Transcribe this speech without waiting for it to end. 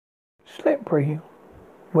Slippery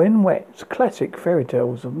When Wet, Classic Fairy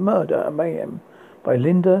Tales of Murder and Mayhem by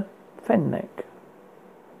Linda Fenneck.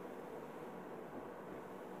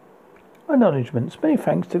 Acknowledgements. Many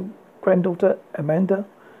thanks to granddaughter Amanda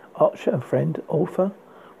Archer and friend author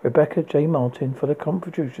Rebecca J. Martin for their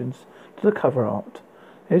contributions to the cover art.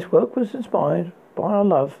 This work was inspired by our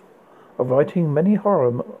love of writing many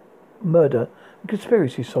horror, murder and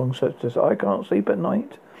conspiracy songs such as I Can't Sleep at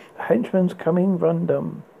Night, The Henchman's Coming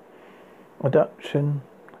Random, Abduction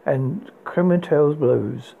and Criminal Tales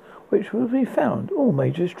Blues, which will be found all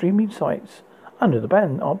major streaming sites under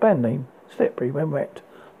our band name, Slippery When Wet.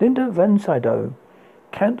 Linda Van Sydow,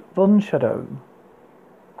 Count Von Shadow.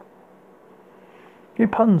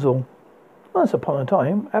 Rapunzel. Once upon a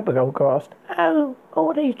time, Abigail gasped, "Oh,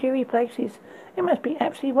 all these dreary places. It must be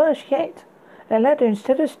absolutely worse yet. A ladder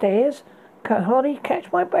instead of stairs. Can't hardly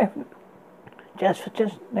catch my breath.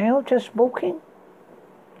 Just walking."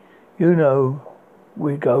 "You know,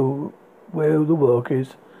 we go where the work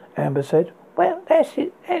is," Amber said. "Well, that's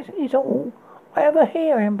it. That is all. I ever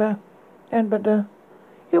hear, Amber. And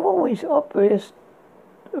you're always oblivious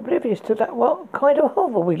to that what kind of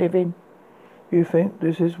hovel we live in." "You think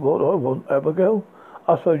this is what I want, Abigail?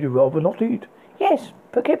 I suppose you'd rather not eat." "Yes,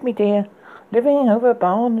 forgive me, dear. Living over a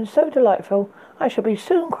barn is so delightful. I shall be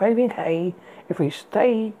soon craving hay if we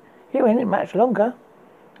stay here any much longer.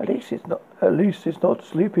 At least it's not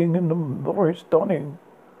sleeping in the forest donning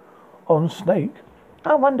on Snake."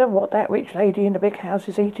 "I wonder what that rich lady in the big house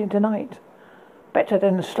is eating tonight. Better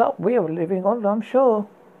than the slop we're living on, I'm sure."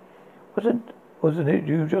 Wasn't it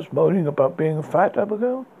you just moaning about being fat,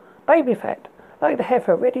 Abigail?" "Baby fat, like the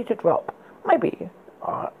heifer ready to drop. Maybe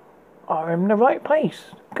I'm in the right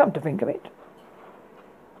place, come to think of it."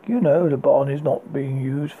 "You know the barn is not being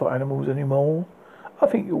used for animals anymore. I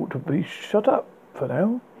think you ought to be shut up for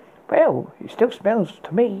now." "Well, it still smells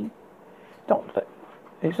to me.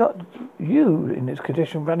 It's not you in this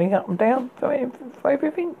condition running up and down for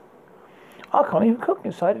everything. I can't even cook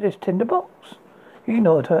inside of this tinder box." He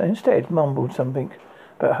ignored her, instead mumbled something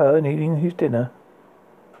about him needing his dinner.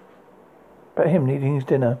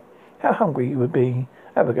 How hungry he would be,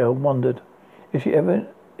 Abigail wondered. If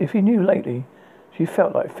he knew lately, she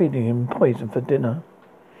felt like feeding him poison for dinner.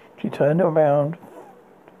 She turned around,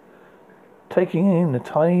 taking in the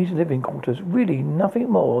tiny living quarters, really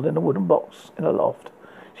nothing more than a wooden box in a loft.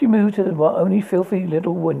 She moved to the only filthy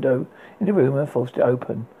little window in the room and forced it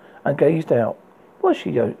open, and gazed out. Was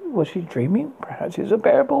she dreaming? Perhaps it was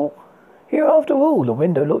unbearable. Here, after all, the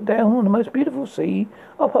window looked down on the most beautiful sea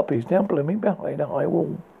of poppies now blooming behind a high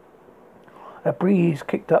wall. A breeze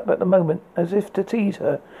kicked up at the moment, as if to tease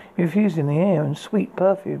her, infusing the air in sweet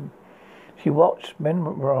perfume. She watched,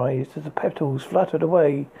 mesmerized, as the petals fluttered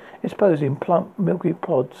away, exposing plump, milky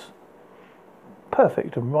pods,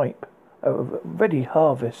 perfect and ripe, a ready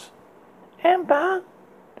harvest. "Amber,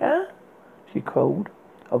 she called,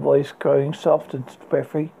 her voice growing soft and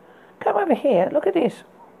breathy. "Come over here. Look at this."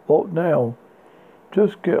 "What now?"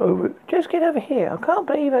 Just get over here. I can't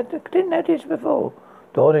believe I didn't notice before."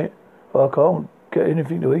 "Darn it, I can't get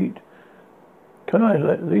anything to eat. Can I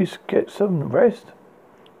at least get some rest?"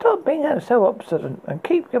 "Stop being so obstinate and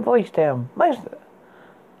keep your voice down. Most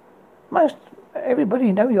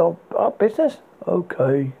everybody know our business."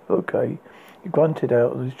 Okay. He grunted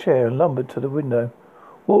out of his chair and lumbered to the window.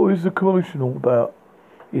 "What is the commotion all about?"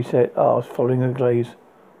 he asked, following a gaze.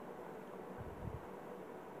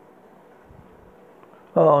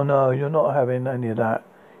 "Oh no, you're not having any of that.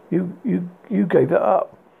 You gave it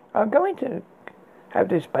up." "I'm going to have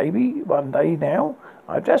this baby one day now.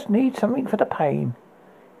 I just need something for the pain."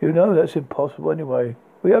 "You know that's impossible anyway.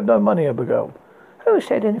 We have no money, Abigail." "Who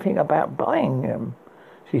said anything about buying them?"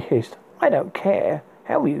 she hissed. "I don't care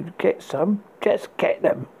how you get some. Just get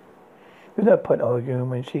them." There was no point arguing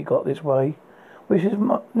when she got this way, which is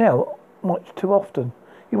now much too often.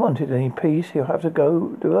 He wanted any peace, he'll have to go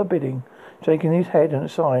do her bidding. Shaking his head and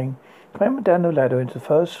sighing, he climbed down the ladder into the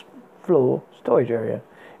first floor storage area.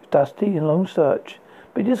 It was dusty and long search,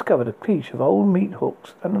 but he discovered a piece of old meat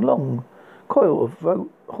hooks and a long coil of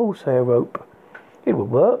horsehair rope. It would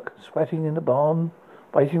work, sweating in the barn,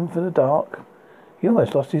 waiting for the dark. He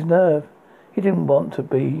almost lost his nerve. He didn't want to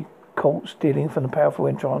be caught stealing from the powerful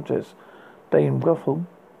enchantress, Dame Gruffle,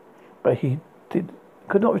 but he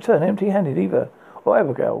could not return empty-handed either, or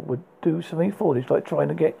Abigail would do something foolish like trying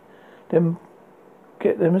to get them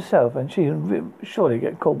herself, and she would surely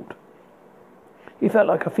get caught. He felt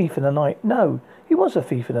like a thief in the night. No, he was a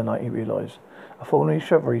thief in the night, he realized. A fallen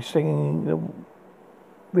shrubbery,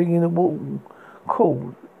 ringing the wall,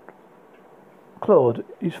 clawed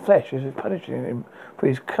his flesh as if punishing him for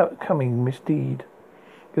his coming misdeed.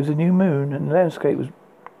 It was a new moon, and the landscape was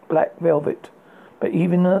black velvet. But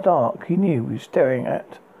even in the dark, he knew he was staring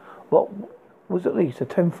at what was at least a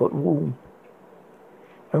 10-foot wall.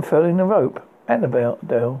 Unfurling the rope,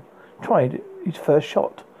 Annabelle tried his first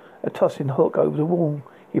shot, a tossing hook over the wall.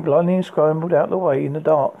 He blindly scrambled out the way in the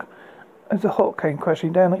dark as the hook came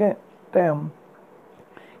crashing down again.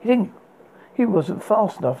 He wasn't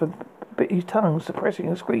fast enough and bit his tongue, suppressing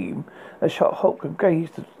a scream as shot hook and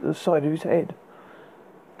gazed at the side of his head.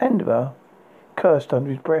 Annabelle cursed under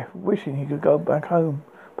his breath, wishing he could go back home,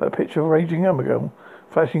 but a picture of a raging Abigail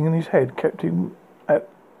flashing in his head kept him at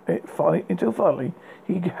it until finally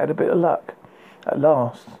he had a bit of luck. At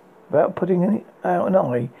last, without putting out an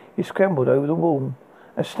eye, he scrambled over the wall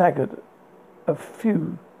and staggered a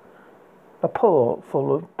pour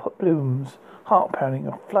full of blooms. Heart-pounding,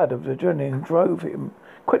 a flood of adrenaline drove him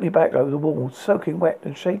quickly back over the wall, soaking wet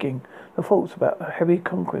and shaking the thoughts about the heavy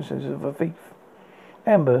consequences of a thief.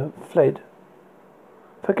 Amber fled,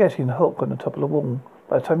 forgetting the hook on the top of the wall.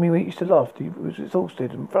 By the time he reached the loft, he was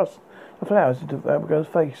exhausted and thrust the flowers into Abigail's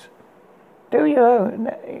face. Do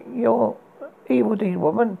your evil deed,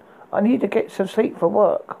 woman. I need to get some sleep for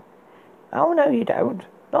work. Oh, no, you don't.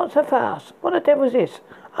 Not so fast. What the devil's this?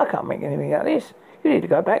 I can't make anything out of this. You need to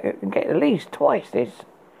go back and get at least twice this.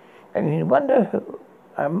 And you wonder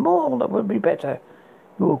more that would be better.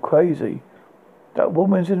 You're crazy. That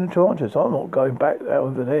woman's in the trenches. I'm not going back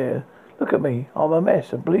over there. Look at me. I'm a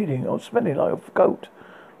mess and bleeding. I'm smelling like a goat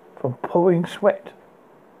from pouring sweat.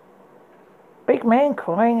 Big man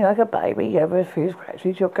crying like a baby over a few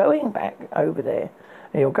scratches. You're going back over there.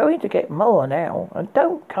 And you're going to get more now. And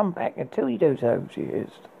don't come back until you do so, she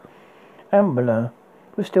hissed. Amber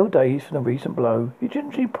was still dazed from the recent blow. He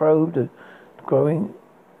gently probed a growing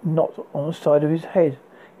knot on the side of his head.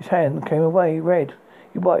 His hand came away red.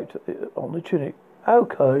 He wiped it on the tunic.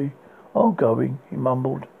 Okay, I'm going, he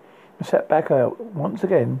mumbled, and sat back out once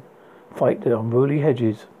again, fight the unruly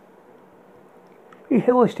hedges. He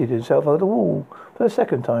hoisted himself over the wall for the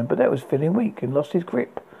second time, but that was feeling weak and lost his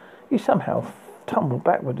grip. He somehow tumbled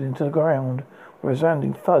backward into the ground, with a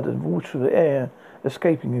resounding thud and watery air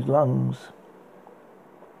escaping his lungs.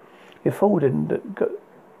 His fall didn't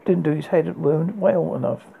do his head wound well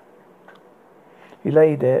enough. He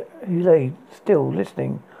lay still,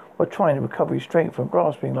 listening, while trying to recover his strength from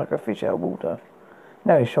grasping like a fish out of water.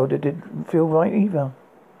 Now his shoulder didn't feel right either.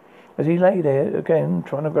 As he lay there again,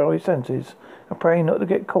 trying to grow his senses and praying not to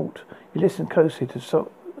get caught, he listened closely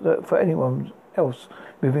for anyone else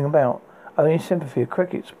moving about. Only sympathy of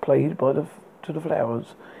crickets played to the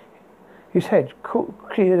flowers. His head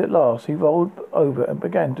cleared at last. He rolled over and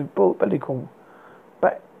began to belly crawl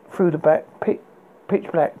back through the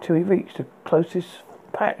pitch black till he reached the closest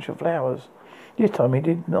patch of flowers. This time he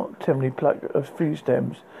did not timidly pluck a few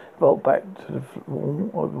stems, vault back to the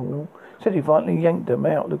wall. Instead he violently yanked them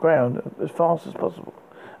out of the ground as fast as possible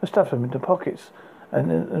and stuffed them into pockets and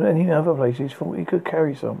any other places he thought he could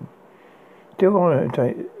carry some.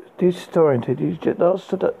 Disoriented, he just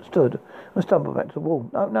stood and stumbled back to the wall.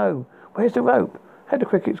 Oh no! Where's the rope? Had the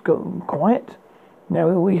crickets gotten quiet? Now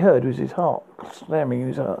all he heard was his heart slamming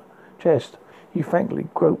in his chest. He frankly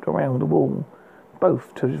groped around the wall,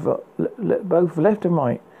 both left and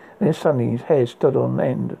right, and then suddenly his hair stood on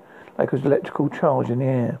end like an electrical charge in the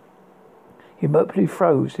air. He abruptly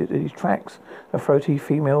froze at his tracks. A throaty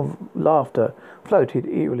female laughter floated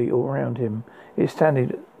eerily all around him. It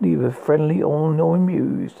sounded neither friendly nor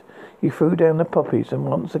amused. He threw down the poppies and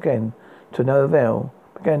once again, to no avail,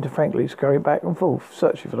 began to frankly scurry back and forth,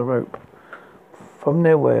 searching for the rope. From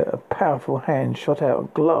nowhere, a powerful hand shot out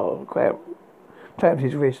and clamped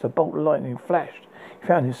his wrist. A bolt of lightning flashed. He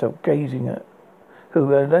found himself gazing at who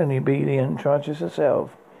would only be the enchantress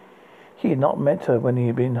herself. He had not met her when he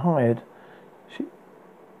had been hired.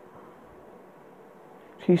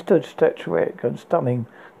 She stood statuesque and stunning.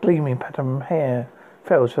 Gleaming pattern hair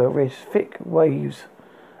fell to her wrists. Thick waves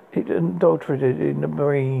it adulterated in the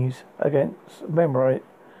breeze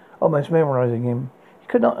almost memorizing him. He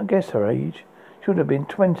could not guess her age. She would have been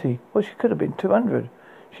 20, or she could have been 200.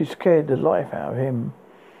 She scared the life out of him.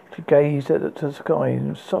 She gazed at the sky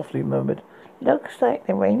and softly murmured, "Looks like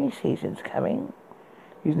the rainy season's coming."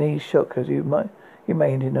 His knees shook as he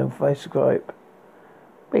made in a voice gripe.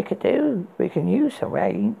 We can use some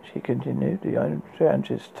rain," she continued. The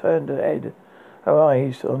enchantress turned her head, her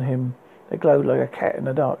eyes on him. They glowed like a cat in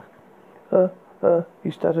the dark.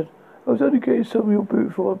 He stuttered. "I was only getting some of your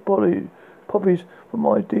beautiful poppies for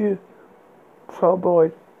my dear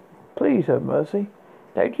bride. Please have mercy."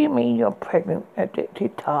 "Don't you mean your pregnant,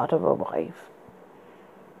 addicted tart of a wife?"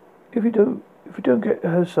 If you don't get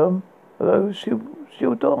her some of those,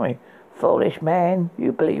 she'll die. Foolish man,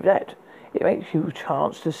 you believe that? It makes you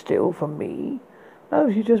chance to steal from me?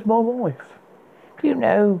 No, she's just my wife. You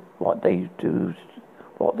know what they do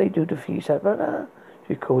to Fisabella?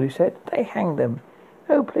 She coolly said. They hang them.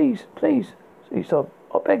 Oh, please, please, he sobbed.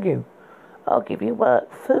 I beg you. I'll give you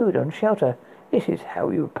work, food and shelter. This is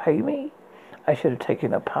how you pay me? I should have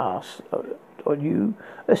taken a pass on you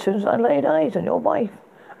as soon as I laid eyes on your wife.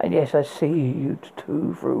 And yes, I see you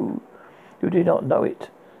two through. You did not know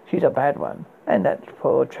it. She's a bad one. And that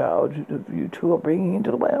poor child you two are bringing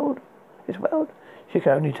into this world, she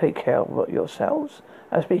can only take care of yourselves.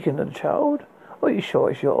 And speaking of the child, are you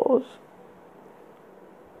sure it's yours?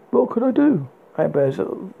 What can I do? Adver's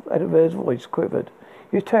voice quivered.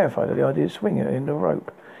 He was terrified of the idea of swinging in the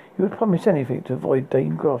rope. He would promise anything to avoid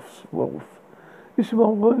Dane Groff's wolf. This is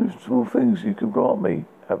one of those small things you can grant me,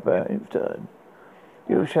 Adver in return.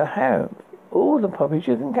 You shall have all the puppies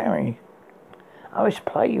you can carry. I will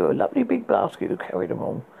supply you a lovely big basket to carry them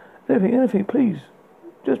all. Anything, please.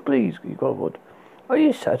 Just please, he grovelled. Are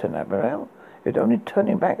you certain, Admiral? If only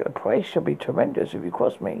turning back, the price shall be tremendous if you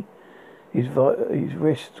cross me. His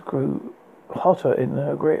wrist grew hotter in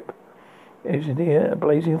her grip. It was near a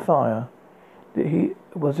blazing fire.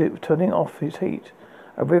 Was it turning off his heat?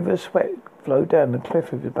 A river of sweat flowed down the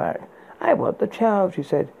cliff of his back. I want the child, she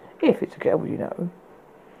said. If it's a girl, you know.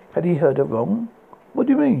 Had he heard her wrong? What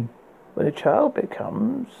do you mean? When a child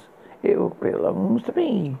becomes, it belongs to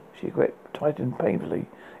me. She gripped, tightened painfully.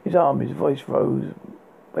 His voice rose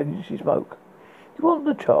when she spoke. You want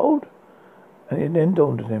the child? And it then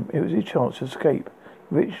dawned on him. It was his chance to escape.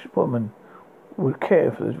 A rich woman would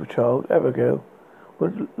care for the child. Abigail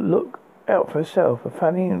would look out for herself. A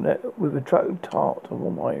Fanny with a drugged heart of a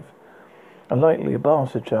wife. Unlikely a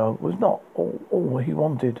bastard child was not all he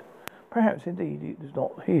wanted. Perhaps indeed it was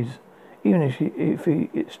not his. Even if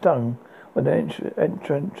it stung when the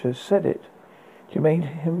entrance said it. She made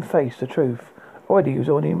him face the truth. Already he was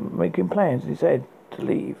already making plans in his head to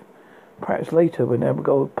leave. Perhaps later, when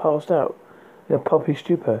Abigail passed out in a poppy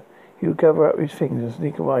stupor, he would gather up his things and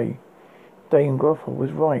sneak away. Dane Groffel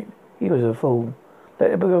was right. He was a fool.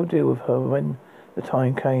 Let Abigail deal with her when the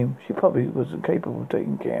time came. She probably wasn't capable of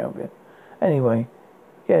taking care of it. Anyway,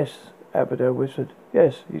 yes, Abigail whispered.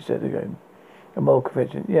 Yes, he said again. A more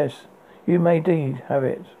confident. Yes, you may indeed have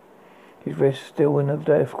it. His wrist still in the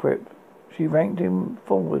death grip. She yanked him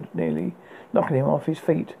forward, nearly knocking him off his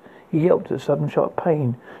feet. He yelped at a sudden sharp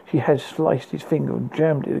pain. She had sliced his finger and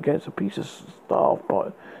jammed it against a piece of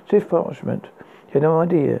stiff parchment. She had no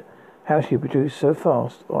idea how she produced so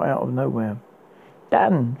fast or out of nowhere.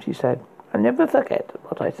 Done, she said. I'll never forget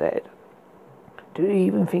what I said. Do you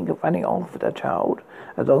even think of running off with a child?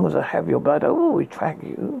 As long as I have your blood, I will always track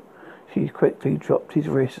you. She quickly dropped his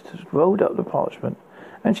wrist, rolled up the parchment,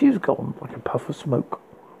 and she was gone like a puff of smoke.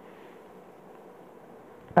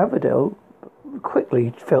 Averdale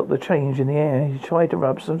quickly felt the change in the air. He tried to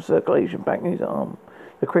rub some circulation back in his arm.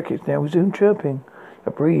 The crickets now resumed chirping.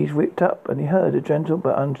 A breeze whipped up, and he heard a gentle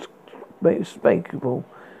but unspeakable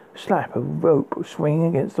slap of rope swinging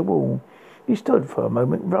against the wall. He stood for a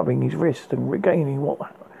moment, rubbing his wrist and regaining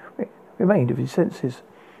what remained of his senses.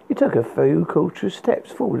 He took a few cautious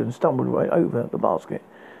steps forward and stumbled right over the basket.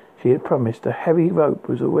 She had promised a heavy rope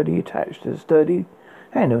was already attached to a sturdy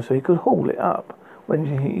handle so he could haul it up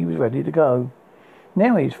when he was ready to go.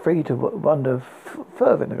 Now he was free to wander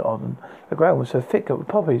further in the garden. The ground was so thick with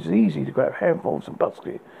poppies it was easy to grab handfuls and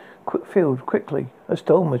basket filled quickly. A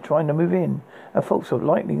storm was trying to move in, and thoughts of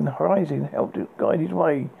lightning in the horizon helped to guide his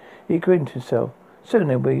way. He grinned to himself. Soon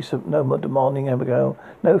there would be no more demanding Abigail,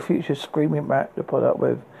 no future screaming rat to put up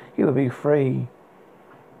with. He would be free.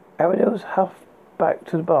 Abigail huffed back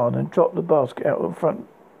to the barn and dropped the basket out in front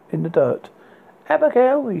in the dirt.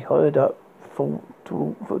 Abigail, he hollered up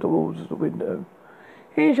towards the window.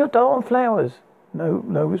 Here's your darn flowers. No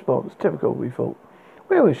response. Typical, we thought.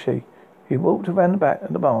 Where was she? He walked around the back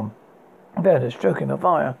of the barn. There, stroking a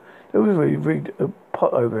fire. There was rigged a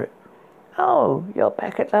pot over it. Oh, you're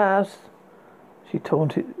back at last. She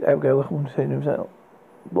taunted Abigail, haunting himself.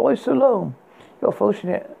 Why so long? You're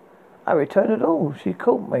fortunate. I returned it all. She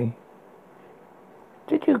caught me.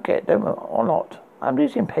 Did you get them or not? I'm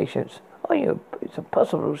losing patience. Are you? It's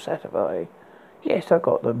impossible to satisfy. Yes, I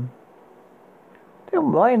got them.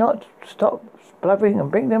 Then why not stop blubbering and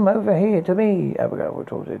bring them over here to me? Abigail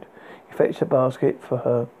retorted. He fetched a basket for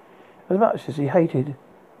her. As much as he hated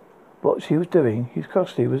what she was doing, his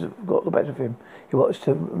curiosity got the better of him. He watched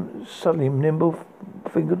her suddenly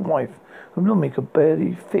nimble-fingered wife, who normally could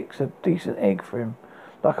barely fix a decent egg for him.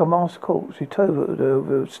 Like a master corpse, he towered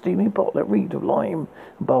over a steaming pot that reeked of lime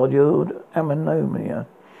and barnyard ammonia.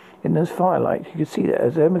 In the firelight, he could see that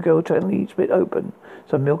as Abigail gently split open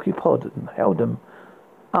some milky pod and held them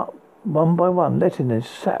up one by one, letting their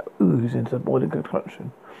sap ooze into the boiling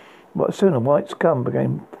concoction. But soon a white scum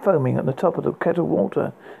began foaming at the top of the kettle of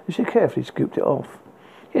water, and she carefully scooped it off.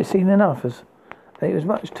 He had seen enough, and he was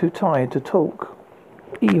much too tired to talk.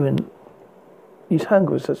 Even his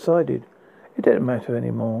hunger was subsided. It didn't matter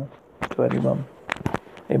anymore to anyone.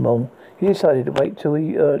 He decided to wait till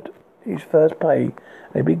he earned his first pay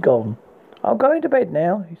and he'd be gone. I'm going to bed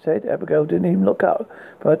now, he said. Abigail didn't even look up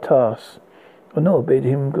for her task, or nor bid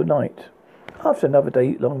him good night. After another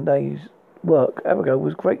long day's work, Abigail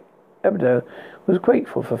was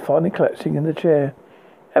grateful for finally collapsing in the chair.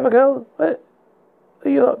 Abigail, are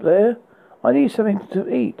you up there? I need something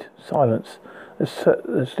to eat. Silence.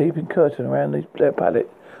 The sleeping curtain around their pallet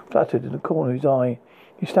fluttered in the corner of his eye.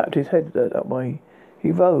 He snapped his head that way. He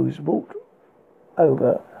rose, walked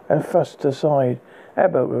over, and thrust aside.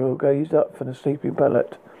 Abigail gazed up from the sleeping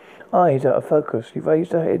pallet. Eyes out of focus. She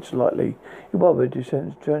raised her head slightly. He wobbly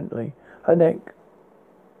descended gently her neck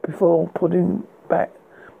before putting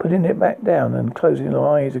it back down and closing her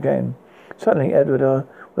eyes again. Suddenly, Edward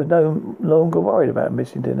was no longer worried about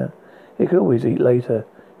missing dinner. He could always eat later.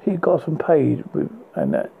 He had gotten paid,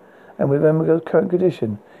 and with Abigail's current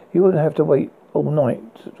condition, he wouldn't have to wait all night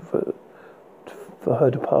for her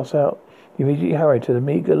to pass out. He immediately hurried to the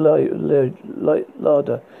meagre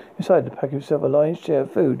larder. Inside to pack himself a lion's share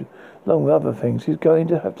of food, along with other things. He's going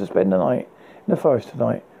to have to spend the night in the forest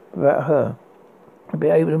tonight. Without her, he'd be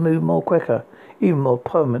able to move more quicker, even more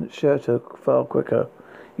permanent shelter far quicker.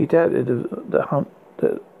 He doubted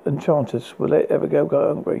the enchanters would let Abigail go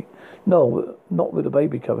hungry. No, not with the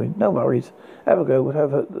baby coming. No worries. Abigail would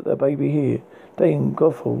have the baby here. Dame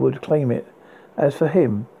Gothel would claim it. As for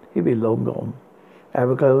him, he'd be long gone.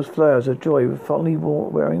 Abigail's flowers of joy were finally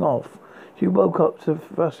wearing off. She woke up to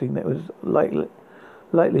rustling that was lightly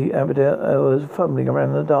Abigail was fumbling around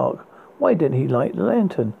in the dark. Why didn't he light the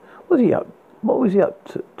lantern? What was he up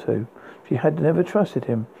to? She had never trusted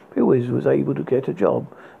him. He always was able to get a job,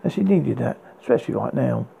 and she needed that, especially right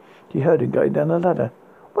now. She heard him going down the ladder.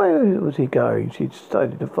 Where was he going? She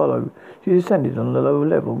decided to follow. She descended on the lower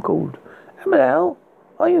level and called, Abigail,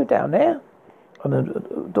 are you down there? On the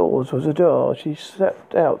doors was ajar. She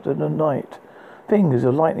stepped out in the night. Fingers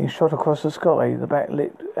of lightning shot across the sky. The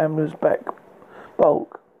backlit Amber's back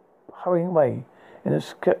bulk hurrying away in the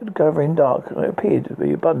gathering dark. It appeared to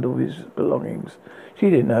be a bundle of his belongings. She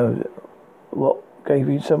didn't know what gave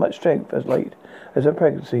him so much strength as late as her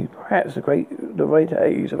pregnancy. Perhaps the great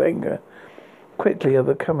haze of anger quickly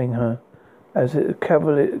overcoming her as his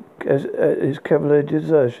cavalier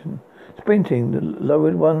desertion. Sprinting, the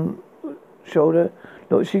lowered one shoulder,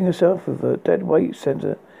 launching herself with a dead weight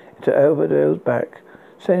center into Abigail's back,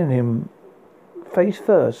 sending him face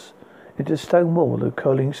first into the stone wall of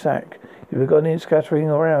coaling sack. He began in scattering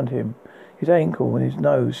around him. His ankle and his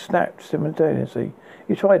nose snapped simultaneously.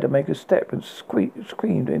 He tried to make a step and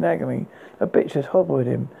screamed in agony. A bitch had hobbled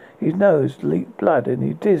him. His nose leaked blood and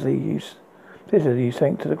he dizzily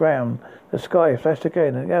sank to the ground. The sky flashed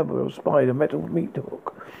again and Abigail spied a metal meat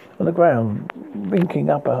hook on the ground, winking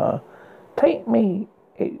up at her. Take me,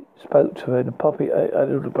 it spoke to her in a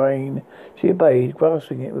little brain. She obeyed,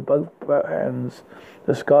 grasping it with both hands.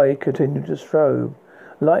 The sky continued to strobe.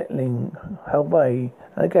 Lightning her way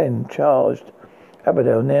and again charged.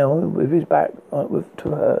 Abigail now, with his back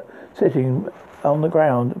to her, sitting on the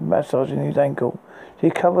ground, massaging his ankle.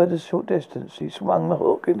 She covered a short distance. She swung the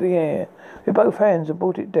hook into the air with both hands and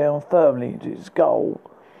brought it down firmly into his skull.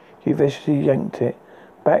 She viciously yanked it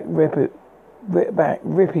back, ripping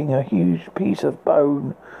a huge piece of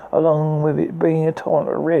bone, along with it bringing a torrent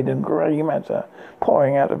of red and grey matter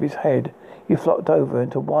pouring out of his head. He flopped over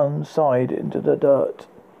into one side into the dirt.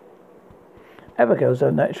 Abigail's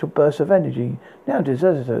unnatural burst of energy now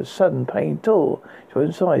deserted her. Sudden pain tore to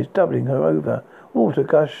her sides, doubling her over. Water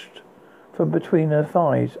gushed from between her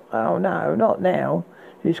thighs. Oh no, not now!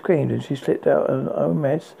 She screamed and she slipped out of her own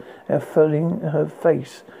mess and filling her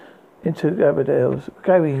face into Abigail's,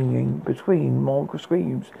 carrying between more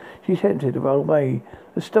screams. She attempted to roll away.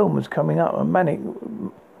 The storm was coming up and manic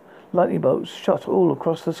lightning bolts shot all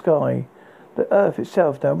across the sky. The earth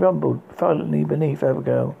itself now rumbled violently beneath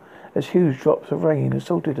Abigail as huge drops of rain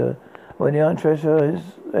assaulted her. When the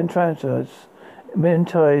entrancers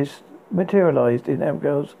materialized in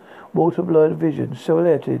Abigail's water-blurred vision,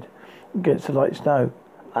 silhouetted against the light snow.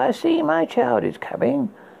 I see my child is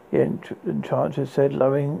coming, the enchanter said,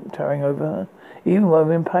 towering over her. Even while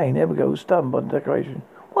in pain, Abigail was stunned by the declaration.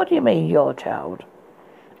 What do you mean, your child?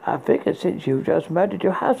 I figured since you just murdered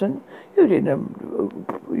your husband, you didn't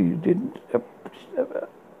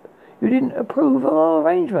You didn't approve of our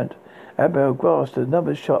arrangement. Abigail grasped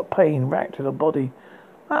another shot. Pain racked her body.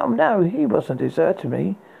 Oh no, he wasn't deserting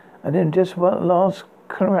me. And then just one last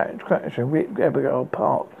contraction ripped Abigail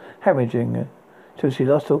apart, hemorrhaging her till she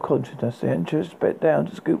lost all consciousness. The entrance bent down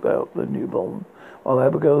to scoop out the newborn, while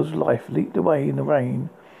Abigail's life leaked away in the rain,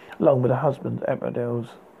 along with her husband, Abigail's.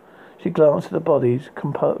 She glanced at the bodies,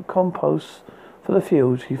 compost for the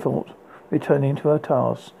field, she thought, returning to her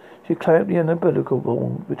task. She clamped the umbilical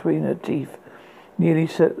cord between her teeth, neatly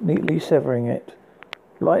severing it.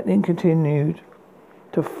 Lightning continued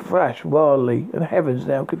to flash wildly, and heavens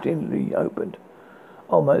now continually opened.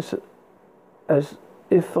 Almost as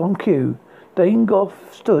if on cue, Dame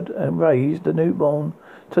Goff stood and raised the newborn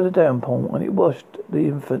to the downpour, and it washed the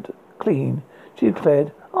infant clean. She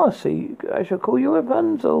declared, I shall call you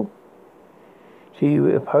Rapunzel. She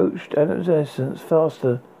approached adolescence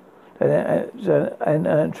faster than an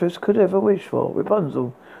actress could ever wish for.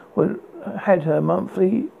 Rapunzel had her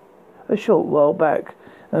monthly a short while back,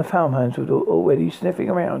 and the farmhands were already sniffing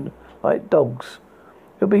around like dogs.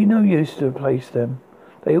 It would be no use to replace them.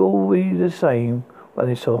 They all be the same when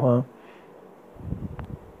they saw her.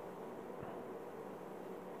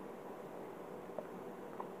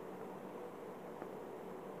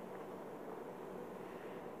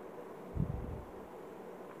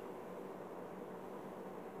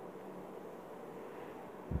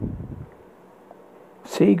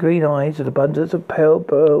 Sea green eyes, an abundance of pale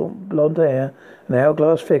blonde hair, an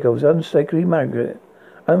hourglass figure was unmistakable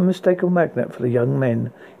magnet for the young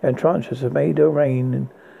men. The enchantress had made her reign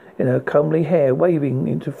in her comely hair, waving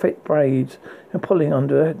into thick braids and pulling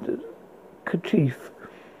under her kerchief,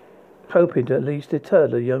 hoping to at least deter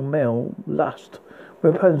the young male lust.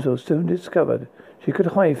 Rapunzel soon discovered she could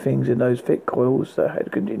hide things in those thick coils that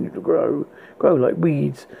had continued to grow like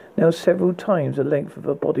weeds, now several times the length of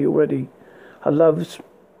her body already. Her love's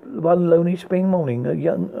one lonely spring morning, a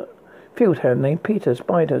young field hand named Peter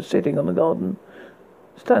spied her sitting on the garden,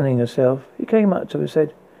 stunning herself. He came up to her and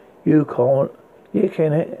said, You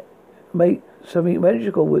can make something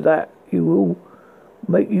magical with that. You will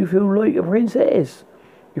make you feel like a princess.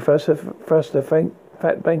 He thrust a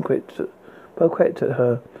fat bouquet at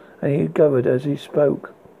her, and he covered as he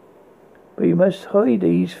spoke. But you must hide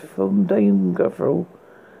these from Dame Guffrel.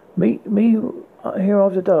 Meet me here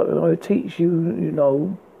after dark, and I will teach you, you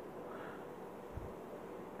know.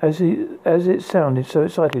 As it sounded so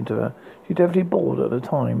exciting to her, she definitely bored at the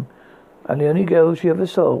time, and the only girl she ever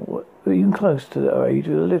saw, even close to her age,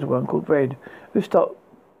 was a little one called Red, who stopped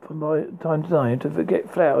from time to time to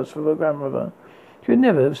get flowers from her grandmother. She would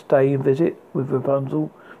never stay and visit with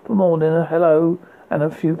Rapunzel for more than a hello and a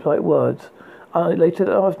few polite words. Later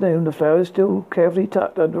that afternoon, the flowers still carefully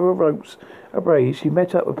tucked under her ropes, a braid, she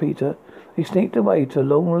met up with Peter. He sneaked away to a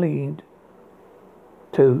long lead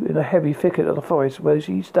in a heavy thicket of the forest where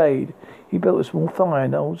she stayed. He built a small fire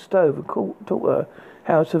in an old stove and taught her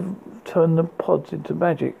how to turn the pods into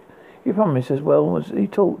magic. He promised as well as he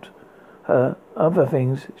taught her other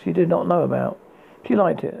things she did not know about. She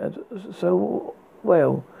liked it so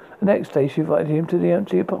well. The next day she invited him to the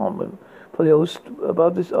empty apartment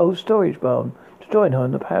above this old storage barn to join her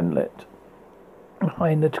in the panellet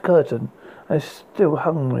behind the curtain, and still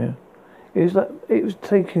hung there. It was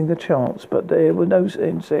taking a chance, but there were no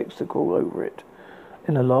insects to crawl over it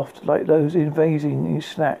in the loft like those invading his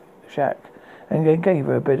shack, and it gave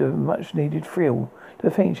her a bit of much needed thrill to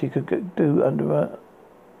think she could do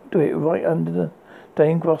it right under the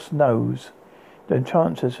Dame Groff's nose. The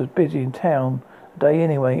enchantress was busy in town day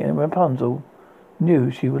anyway, and Rapunzel knew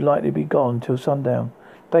she would likely be gone till sundown.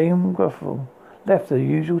 Dame Gruffle left at the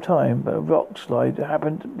usual time, but a rock slide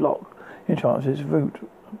happened to block the enchantress's route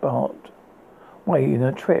way in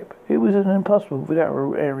her trip. It was an impossible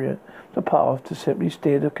narrow area, the path to simply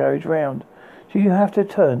steer the carriage round. She would have to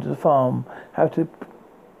turn to the farm, have to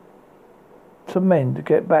some men to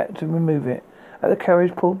get back to remove it. As the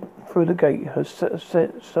carriage pulled through the gate, her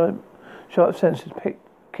sharp senses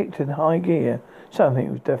kicked in high gear.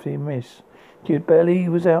 Something was definitely amiss. She had barely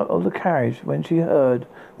was out of the carriage when she heard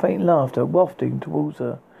faint laughter wafting towards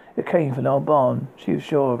her. It came from the old barn. She was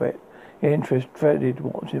sure of it. Her interest dreaded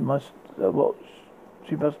what she must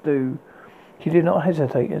do. She did not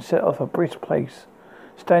hesitate and set off a brisk pace.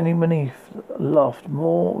 Standing beneath the loft,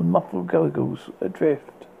 more muffled gurgles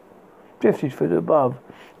drifted through the above.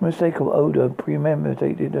 A mistaken odour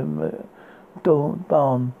premeditated the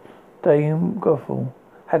barn. Dame Gruffle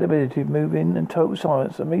had the ability to move in total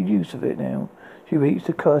silence and made use of it now. She reached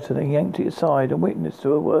the curtain and yanked it aside and witnessed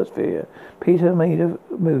to her worst fear. Peter made a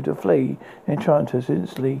move to flee, and Enchantress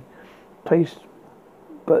instantly placed,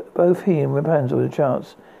 but both he and Rapunzel had a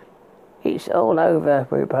chance. It's all over,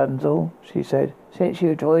 Rapunzel, she said. Since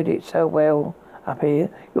you enjoyed it so well up here,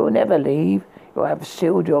 you'll never leave. You'll have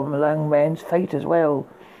sealed your young man's fate as well.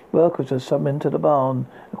 Workers were summoned to the barn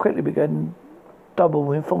and quickly began double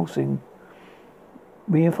reinforcing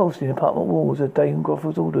the apartment walls at Dame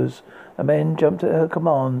Groffel's orders. The men jumped at her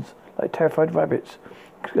commands like terrified rabbits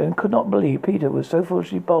and could not believe Peter was so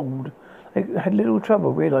foolishly bold. They had little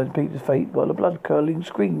trouble realizing Peter's fate while the blood-curdling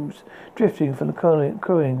screams drifting from the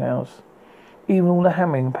cooling house. Even all the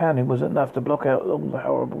hammering and pounding wasn't enough to block out all the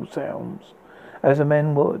horrible sounds. As the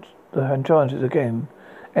men watched the enchanters again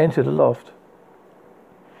entered the loft,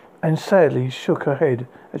 and sadly shook her head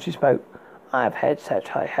as she spoke. I've had such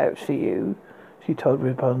high hopes for you, she told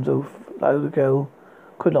Rapunzel, though the girl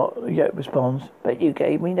could not yet respond. But you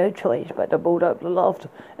gave me no choice but to board up the loft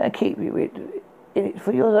and keep you in it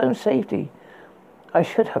for your own safety. I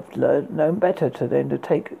should have known better than to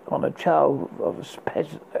take on a child of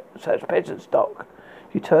such peasant stock.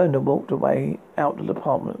 She turned and walked away out of the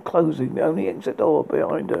apartment, closing the only exit door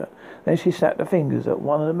behind her. Then she snapped her fingers at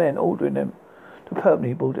one of the men, ordering them to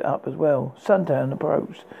permanently board it up as well. Sundown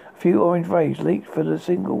approached. A few orange rays leaked through the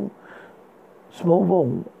single small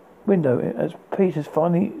wall window as Peter's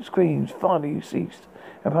screams finally ceased,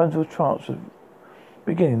 and Rapunzel's trance was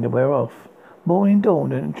beginning to wear off. Morning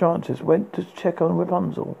dawned and Enchantress went to check on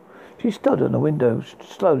Rapunzel. She stood on the window,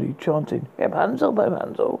 slowly chanting, Rapunzel,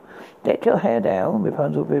 Rapunzel, let your hair down.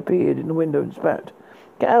 Rapunzel appeared in the window and spat.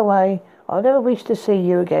 Go away. I'll never wish to see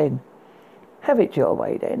you again. Have it your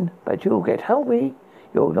way then, but you'll get hungry.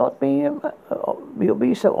 You will not be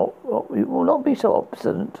so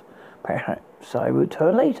obstinate. Perhaps I will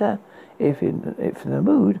return later, if in the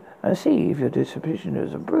mood, and see if your disposition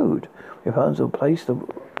is improved. Rapunzel placed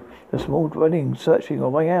the small dwelling, searching a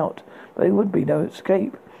way out, but there would be no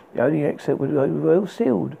escape. The only exit was well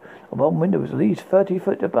sealed, and one window was at least 30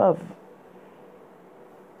 feet above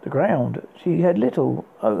the ground. She had little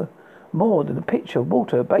more than a pitcher of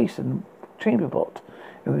water, basin, chamber pot.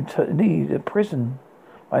 It would need a prison.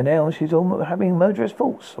 By now, she's almost having murderous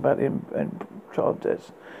thoughts about the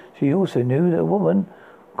Enchantress. She also knew that a woman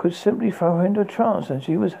could simply throw her into a trance, and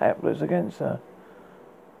she was helpless against her.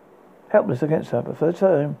 But for the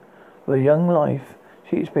time of her young life,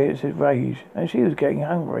 she experienced rage, and she was getting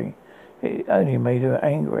hungry. It only made her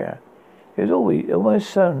angrier. It was almost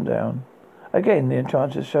sundown. Again, the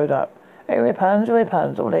Enchantress showed up. Hey,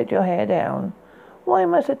 Rapunzel, let your hair down. Why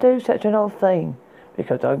must I do such an odd thing?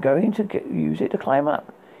 Because I'm going to use it to climb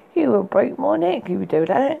up. You will break my neck if you do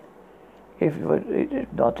that. If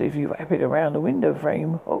you wrap it around the window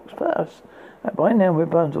frame, Hawk's purse. By now,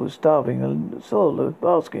 Rapunzel was starving and saw the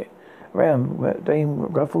basket around Dame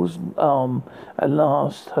Gruffel's arm. At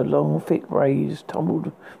last, her long, thick braids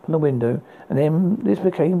tumbled from the window, and then this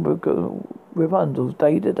became Rapunzel's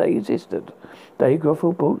day-to-day existence. Dame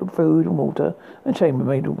Gruffel brought the food and water, and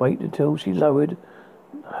chambermaid would wait until she lowered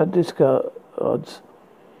her discards.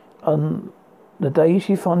 On the day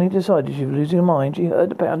she finally decided she was losing her mind, she heard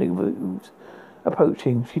the pounding hooves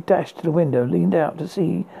approaching. She dashed to the window, leaned out to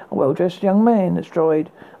see a well-dressed young man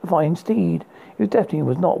astride a fine steed. He definitely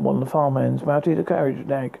was not one of the farmhands mounted a carriage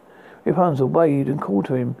nag. Rapunzel waved and called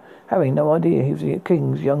to him, having no idea he was the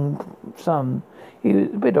king's young son. He was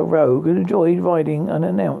a bit of a rogue and enjoyed riding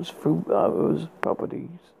unannounced through others' properties.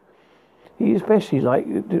 He especially liked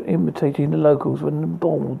imitating the locals when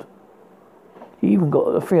bored. He even got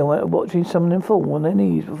a thrill out of watching some of them fall on their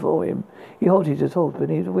knees before him. He halted his horse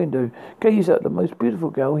beneath the window, gazed at the most beautiful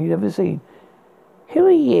girl he'd ever seen. Who are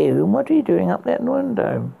you, and what are you doing up that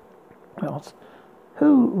window? Asked.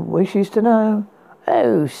 Who wishes to know?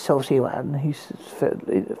 Oh, saucy one, he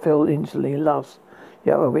fell instantly lost.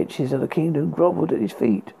 The other riches of the kingdom grovelled at his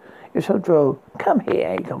feet. You're so droll. Come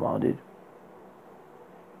here, he commanded.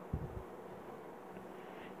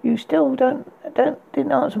 You still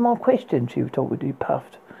didn't answer my question, she retorted. He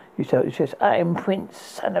puffed. He said, "It says, I am Prince,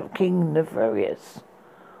 son of King Neverius."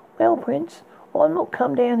 Well, Prince, I'll not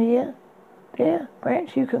come down here. There,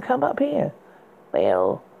 perhaps you can come up here.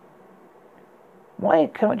 Well, why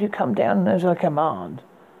can't you come down as I command?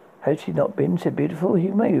 Had she not been so beautiful, he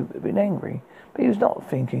may have been angry, but he was not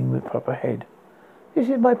thinking with proper head. This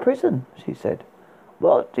is my prison, she said.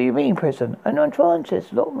 What do you mean, prison? An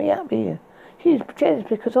Enchantress locked me up here. She is jealous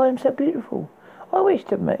because I am so beautiful. I wish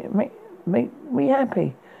to make me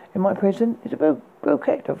happy. In my prison is a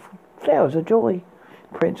bouquet of flowers of joy.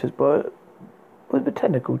 The prince was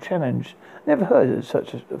botanical challenge. Never heard of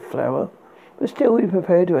such a flower, but still he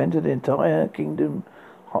prepared to enter the entire kingdom,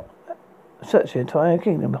 search the entire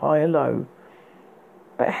kingdom, high and low.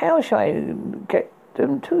 But how shall I get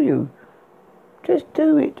them to you? Just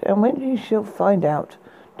do it, and when you shall find out,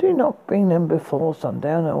 Do not bring them before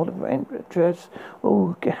sundown, or the Enchantress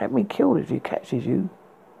will have me killed if she catches you.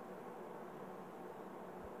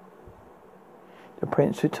 The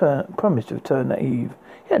prince promised to return that eve.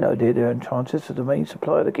 He had no idea the Enchantress was the main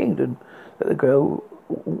supply of the kingdom, that the girl,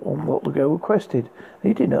 on what the girl requested.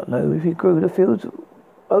 He did not know if he grew the fields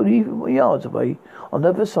only yards away, on the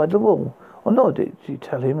other side of the wall, or nor did she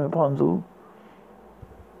tell him Rapunzel.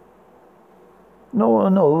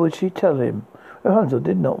 Nor would she tell him. Rapunzel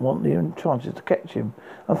did not want the Enchantress to catch him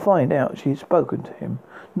and find out she had spoken to him,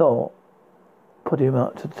 nor put him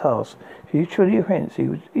up to the task. If he truly a prince, he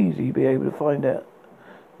would easily be able to find out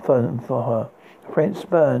for her. The prince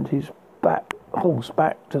spurned his horse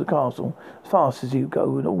back to the castle as fast as he could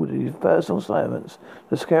go and ordered his personal servants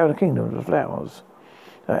to scour the kingdom of the flowers.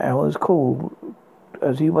 The hours called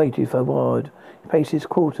as he waited for word. He paced his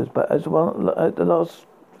quarters, but at the last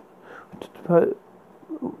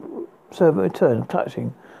servant returned,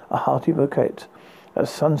 clutching a hearty bouquet. At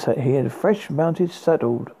sunset he had fresh mounted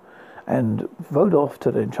saddled and rode off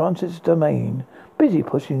to the Enchantress's domain, busy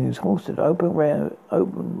pushing his horse to the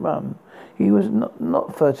open run. He was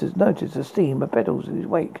not first to notice the steam of petals in his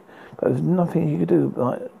wake, but there was nothing he could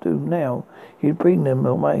do now. He'd bring them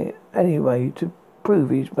away anyway to prove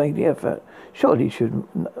he's made the effort. Surely she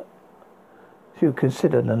would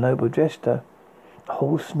consider the noble gesture. The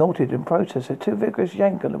horse snorted in protest. A too vigorous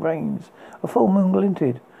yank on the reins. A full moon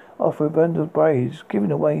glinted off her bundled braids,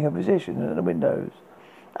 giving away her position at the windows.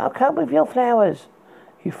 "I'll come with your flowers."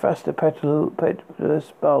 He thrust the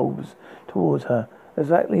petalous bulbs towards her,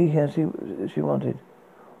 exactly as she wanted.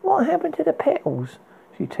 "What happened to the petals?"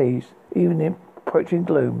 she teased. Even in the approaching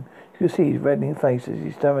gloom, she could see his reddening face as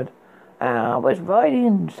he stammered. "I was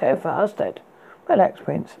riding so fast that—" "Relax,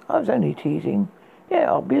 Prince. I was only teasing."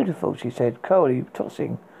 "Yeah, beautiful," she said, coldly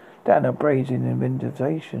tossing down her braids in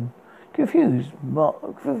invitation. Confused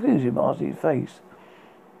in Marcy's face.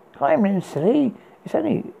 "I'm silly.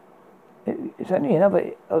 It's only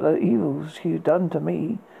another of the evils you've done to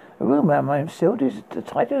me. The room I'm sealed is the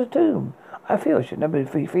tight as a tomb. I feel I should never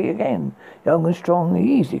be free again." Young and strong,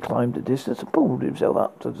 he easily climbed the distance and pulled himself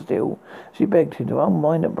up to the still. She begged him to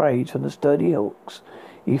unwind the braids from the sturdy hooks.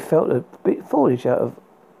 He felt a bit foolish out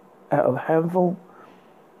of handful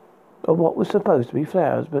of what was supposed to be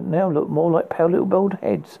flowers, but now looked more like pale little bald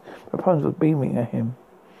heads. Rapunzel was beaming at him.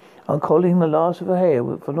 Uncoiling the last of her hair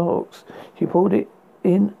from the hooks, she pulled it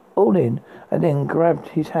all in, and then grabbed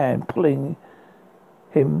his hand, pulling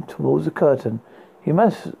him towards the curtain. He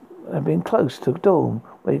must have been close to dawn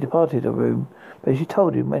when he departed the room, but she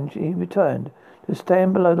told him when he returned to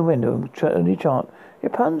stand below the window and only chant,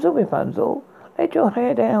 "Rapunzel, Rapunzel, let your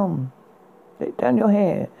hair down. Let down your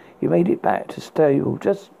hair." He made it back to stable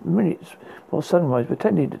just minutes before sunrise,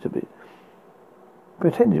 pretending to be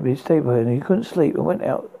stable, and he couldn't sleep and went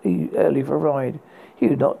out early for a ride. He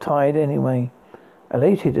was not tired anyway.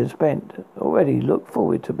 Elated and spent, already looked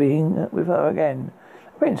forward to being with her again.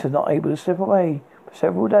 The prince was not able to slip away for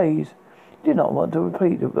several days. He did not want to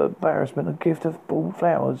repeat the embarrassment of gift of bald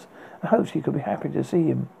flowers, and hoped she could be happy to see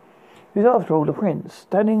him. He was after all the prince.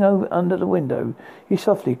 Standing under the window, he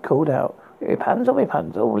softly called out, "Rapunzel,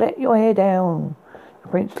 Rapunzel, let your hair down." The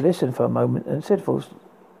prince listened for a moment and said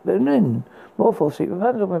then more forcefully,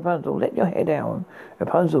 "Rapunzel, Rapunzel, let your hair down."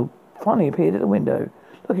 Rapunzel finally appeared at the window,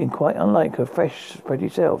 looking quite unlike her fresh, pretty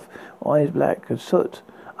self, eyes black as soot.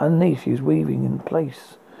 Underneath, she was weaving in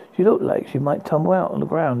place. She looked like she might tumble out on the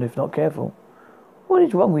ground if not careful. "What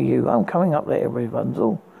is wrong with you? I'm coming up later,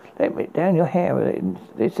 Rapunzel. Let me down your hair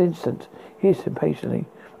this instant," he hissed impatiently,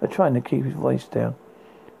 but trying to keep his voice down.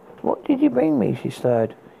 "What did you bring me?" she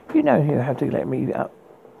stirred. "You know you have to let me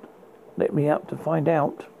up to find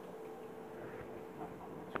out."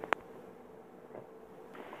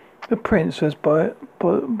 The prince was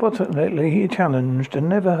bottomlessly challenged and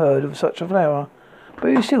never heard of such a flower,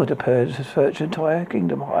 but he still prepared to search the entire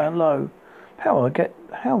kingdom high and low. How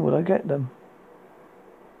would I get them?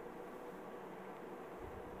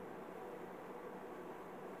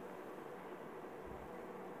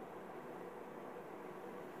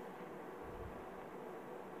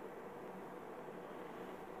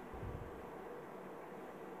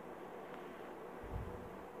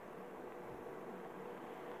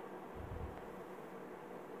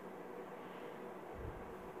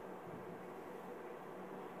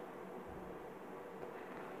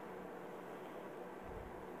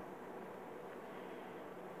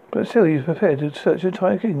 But still, he's prepared to search the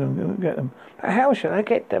entire kingdom and get them. But how shall I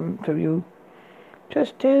get them to you?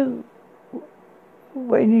 Just do.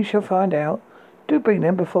 When you shall find out, do bring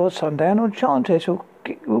them before sundown, or Enchantress will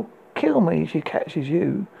kill me if she catches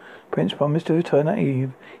you. Prince promised to return that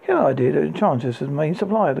eve. He had no idea that the Enchantress was the main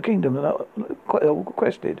supplier of the kingdom that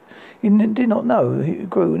requested. He did not know that it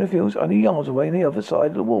grew in the fields only yards away on the other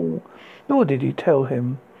side of the wall. Nor did she tell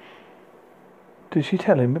him.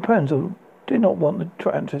 Rapunzel did not want the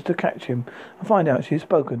Enchantress to catch him and find out she had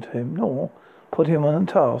spoken to him, nor put him on a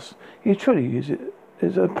task. He truly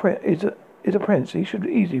is a prince. He should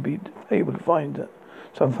easily be able to find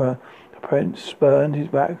somewhere. The prince spurned his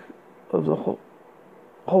back of the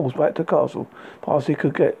halls back to the castle, fast he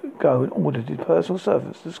could go, and ordered his personal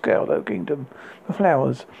servants to scour the kingdom for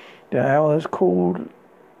flowers. The hours crawled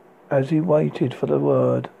as he waited for the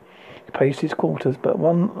word. He paced his quarters, but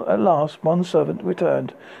at last one servant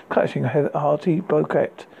returned, clutching a hearty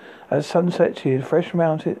bouquet. As sunset, she had a fresh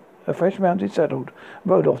mounted saddled,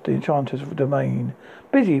 and rode off the Enchantress' domain.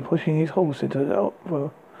 Busy pushing his horse into the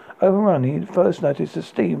overrun, he first noticed the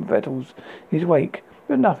steam petals in his wake.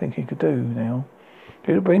 There was nothing he could do now.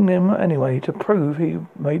 He would bring them anyway to prove he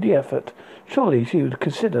made the effort. Surely she would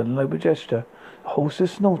consider the noble gesture. The horses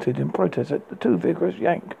snorted in protest at the too vigorous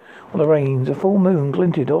yank on the reins. A full moon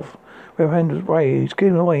glinted off where Henry's rays,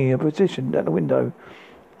 giving away a position at the window.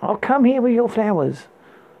 I'll come here with your flowers.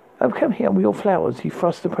 He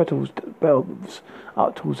thrust the petals bulbs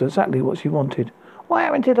up towards exactly what she wanted. What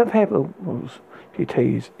happened to the petals? She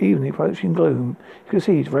teased. Even the approaching gloom, you could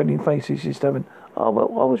see his reddening face as she stammered. Oh,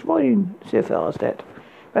 well, I was riding, Sif asked that.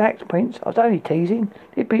 Relax, Prince. I was only teasing.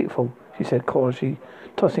 They're beautiful, she said cautiously,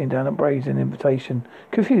 tossing down a brazen invitation.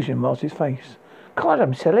 Confusion masked his face. God,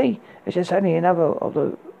 I'm silly. It's just only another of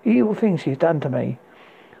the evil things she's done to me.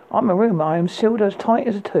 I'm a room. I am sealed as tight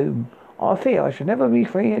as a tomb. I fear I shall never be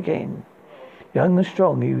free again. Young and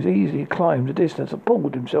strong, he was easily climbed the distance and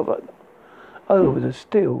pulled himself over the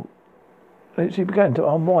steel. As he began to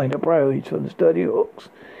unwind the braids from the sturdy hooks,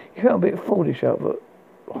 he felt a bit foolish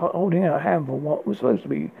holding out a handful of what was supposed to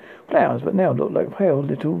be flowers, but now looked like pale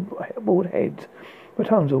little bald heads.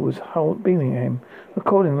 Rapunzel was beaming at him,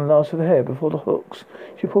 recording the last of the hair before the hooks.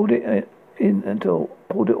 She pulled it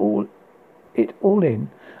all in,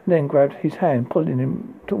 and then grabbed his hand, pulling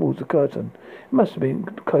him towards the curtain. It must have been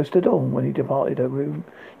close to dawn when he departed her room.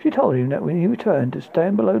 She told him that when he returned to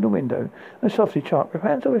stand below the window and softly chant,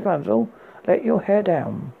 Rapunzel, let your hair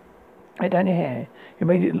down. Let down your hair. He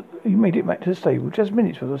made it back to the stable just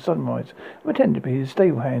minutes before the sunrise. Pretended to be his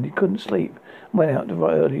stable hand. He couldn't sleep and went out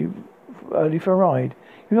early for a ride.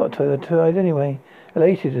 He was not tired anyway.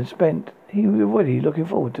 Elated and spent, he was already looking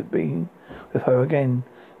forward to being with her again.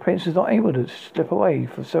 Prince was not able to slip away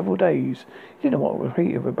for several days. He didn't want to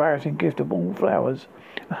repeat a embarrassing gift of all flowers.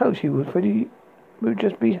 I hoped she would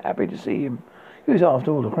just be happy to see him. He was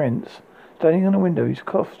after all the prince. Standing on the window, he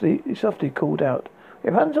softly called out,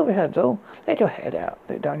 Rapunzel, let your head out.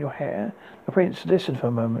 Let down your hair. The prince listened for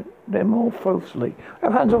a moment, then more forcefully.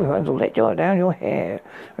 Rapunzel, let down your hair.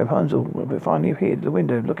 Rapunzel finally appeared at the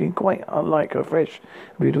window, looking quite unlike her fresh,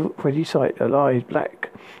 beautiful, pretty sight. Her eyes black,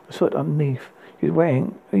 soot underneath. She was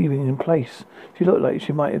wearing even in place. She looked like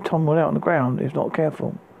she might have tumbled out on the ground if not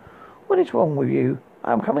careful. What is wrong with you?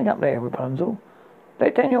 I'm coming up there, Rapunzel.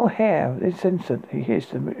 Let down your hair this instant, he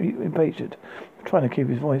hissed, impatient, trying to keep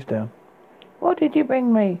his voice down. What did you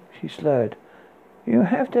bring me? She slurred. You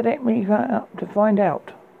have to let me up to find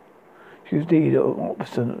out. She was indeed an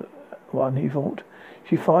obstinate one, he thought.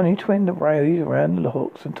 She finally twined the braids around the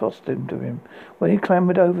hooks and tossed them to him. When he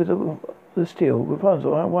clambered over the steel,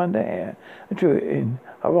 Rapunzel unwound the hair and drew it in.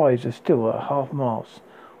 Her eyes were still at half-mast.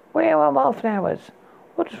 Where are my flowers?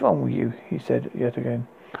 What is wrong with you? He said yet again.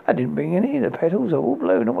 I didn't bring any. The petals are all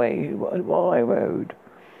blown away while I rode.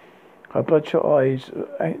 Her bloodshot eyes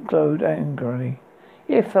glowed angrily.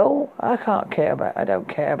 You fool! I don't care about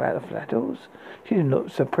the flowers. She didn't look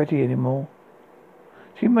so pretty anymore.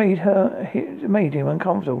 She made him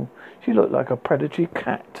uncomfortable. She looked like a predatory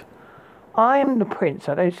cat. I'm the prince,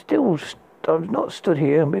 and I've not stood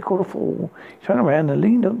here and be called a fool. He turned around and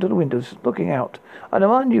leaned up to the windows, looking out. I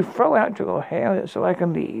demand you throw out your hair so I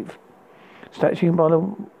can leave. Snatching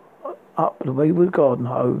up the wayward garden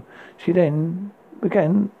hoe, she had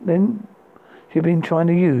been trying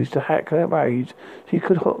to use to hack her braids. She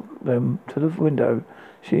could hook them to the window.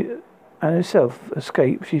 And herself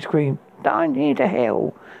escaped. She screamed, "Down here to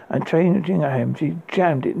hell!" And changing at him, she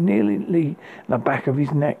jammed it nearly in the back of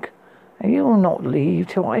his neck. And you'll not leave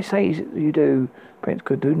till I say you do. Prince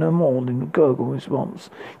could do no more than gurgle in response.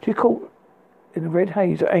 She caught in the red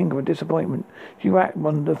haze of anger and disappointment. She wrapped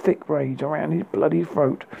one of the thick braids around his bloody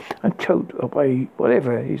throat and choked away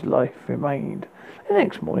whatever his life remained. The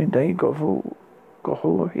next morning, Dave Gothel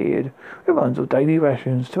appeared with Rapunzel's daily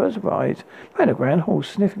rations. To her surprise, found a grand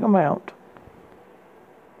horse sniffing them out.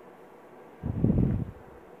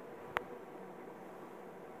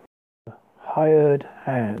 Hired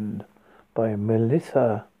Hand by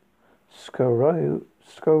Melissa Skoroda.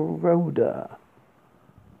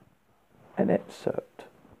 An excerpt.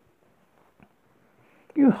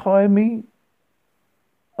 You hired me?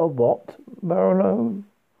 A what? Marlowe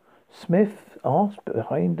Smith asked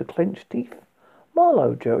behind the clenched teeth.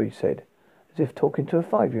 Marlowe, Joey said, as if talking to a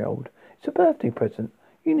 5-year-old. It's a birthday present.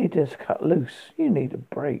 You need to cut loose. You need a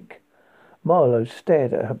break. Marlowe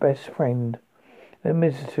stared at her best friend, the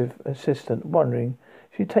administrative assistant, wondering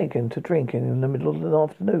if she'd taken to drinking in the middle of the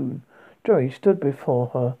afternoon. Joey stood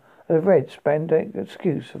before her, a red spandex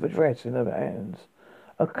excuse of a dress in her hands,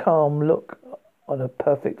 a calm look on her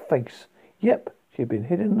perfect face. Yep, she'd been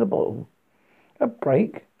hitting the bottle. A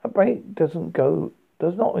break? A break does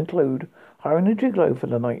not include hiring a gigolo for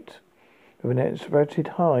the night. With an exaggerated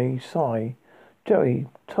high sigh, Joey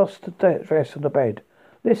tossed the dress on the bed.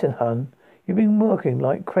 Listen, hun, you've been working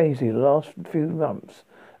like crazy the last few months.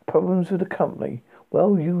 Problems with the company.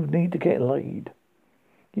 Well, you need to get laid.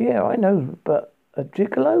 Yeah, I know, but a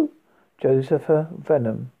gigolo? Josepha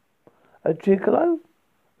Venom. A gigolo?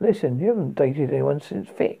 Listen, you haven't dated anyone since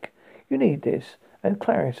Vic. You need this, and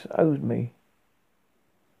Clarice owed me.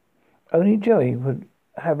 Only Joey would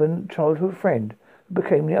have a childhood friend who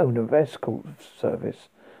became the owner of escort service.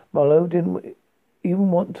 Marlowe didn't even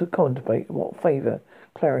want to contemplate what favour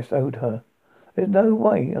Clarice owed her. There's no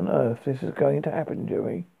way on earth this is going to happen,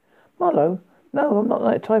 Joey. Marlowe? No, I'm not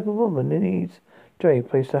that type of woman who needs... Joey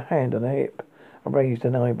placed her hand on her hip and raised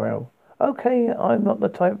an eyebrow. Okay, I'm not the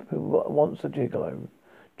type who wants a gigolo.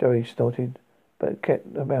 Joey snorted, but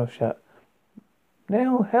kept her mouth shut.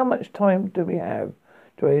 Now, how much time do we have?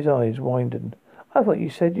 Joey's eyes widened. I thought you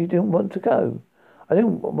said you didn't want to go. I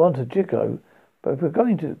didn't want a gigolo, but if we're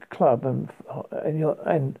going to the club and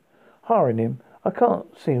hiring him, I can't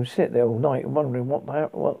see him sit there all night wondering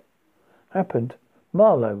what happened.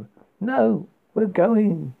 Marlowe, no, we're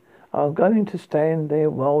going. I'm going to stand there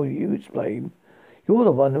while you explain. You're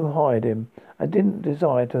the one who hired him. I didn't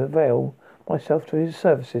desire to avail myself to his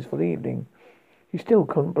services for the evening. He still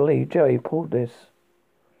couldn't believe Joey pulled this.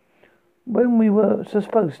 When we were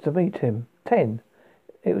supposed to meet him, 10.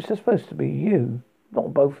 It was supposed to be you,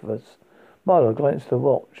 not both of us. Marlowe glanced at the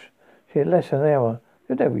watch. She had less than an hour.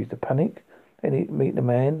 There's no reason to panic. Then he'd meet the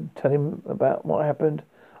man, tell him about what happened.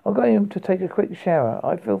 I'm going to take a quick shower.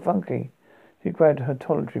 I feel funky. She grabbed her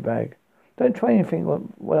toiletry bag. Don't try anything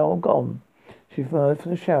while I'm gone. She emerged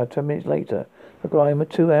from the shower 10 minutes later, regarding a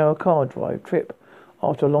 2-hour car drive trip.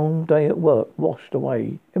 After a long day at work washed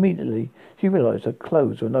away, immediately she realized her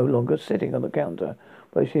clothes were no longer sitting on the counter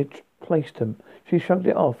where she had placed them. She shrugged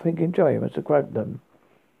it off, thinking Joey must have grabbed them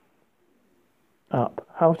up.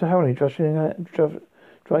 After hurriedly drying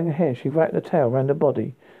her hair, she wrapped the towel around her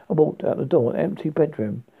body and walked out the door, an empty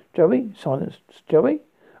bedroom. Joey? Silence. Joey?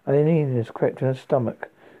 An uneasiness crept in her stomach,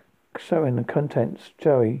 showing the contents.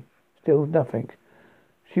 Joey. Still nothing.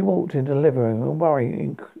 She walked into the living room and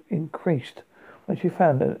worry increased when she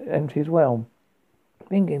found it empty as well.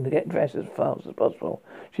 Thinking to get dressed as fast as possible,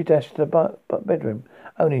 she dashed to the bedroom.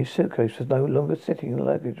 Only his suitcase was no longer sitting in the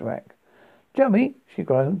luggage rack. Joey, she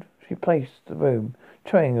groaned. She paced the room,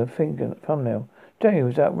 trailing her thumbnail. Joey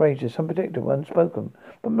was outrageous, unpredictable, unspoken,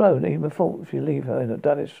 but Malone even thought she'd leave her in a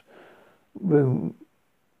Dulles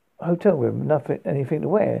hotel room, anything to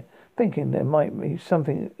wear. Thinking there might be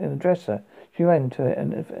something in the dresser, she ran to it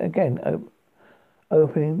and again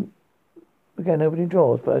opening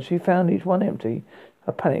drawers, but as she found each one empty,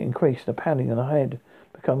 her panic increased and the pounding in her head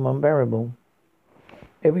became unbearable.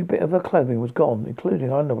 Every bit of her clothing was gone, including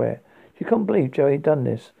her underwear. She couldn't believe Joey had done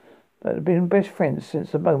this. They had been best friends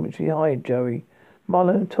since the moment she hired Joey.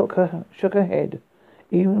 Marlowe shook her head.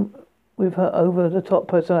 Even with her over-the-top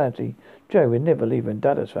personality, Joey would never leave in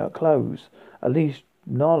Dallas without clothes. At least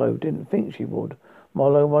Marlowe didn't think she would.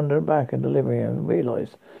 Marlowe wandered back in the living room and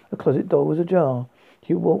realized the closet door was ajar.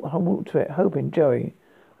 She walked to it, hoping Joey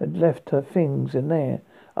had left her things in there.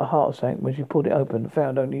 Her heart sank when she pulled it open and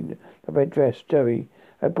found only the red dress Joey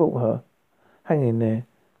had brought her, hanging there,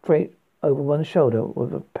 draped over one shoulder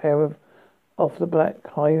with a pair of off-black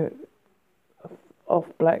thigh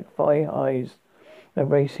highs, and a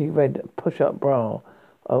racy red push-up bra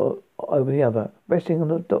over the other. Resting on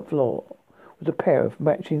the floor was a pair of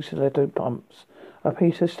matching stiletto pumps. A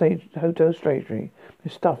piece of hotel stationery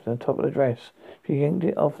was stuffed on the top of the dress. She yanked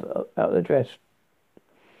it out of the dress,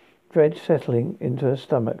 dread settling into her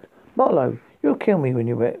stomach. Marlowe, you'll kill me when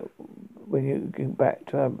you get back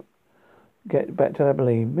to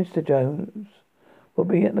Abilene. Mr. Jones will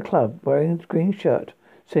be at the club, wearing his green shirt,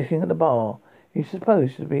 sitting at the bar. He's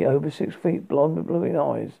supposed to be over 6 feet, blonde with glowing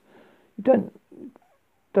eyes. You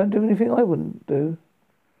don't do anything I wouldn't do.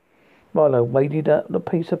 Marlowe waded out the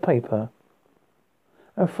piece of paper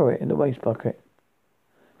and threw it in the waste bucket.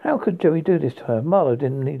 How could Joey do this to her? Marlowe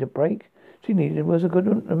didn't need a break. She needed was a good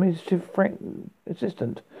administrative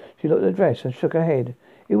assistant. She looked at the dress and shook her head.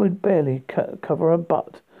 It would barely cover her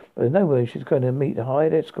butt, but there's no way she's going to meet a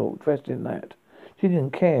hired escort dressed in that. She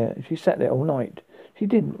didn't care. She sat there all night. She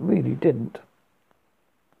really didn't.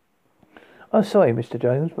 I'm sorry, Mr.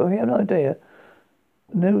 Jones, but we have no idea.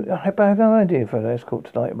 No, I have no idea for an escort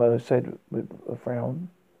tonight, Marlowe said with a frown.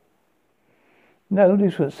 No,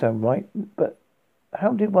 this wouldn't sound right, but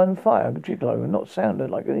how did one fire a gigolo and not sound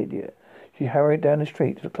like an idiot? She hurried down the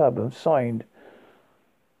street to the club and signed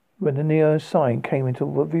when the neon sign came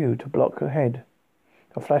into view to block her head.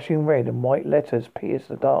 A flashing red and white letters pierced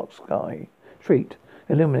the dark street,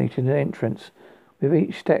 illuminating the entrance. With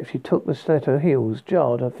each step she took, the stiletto heels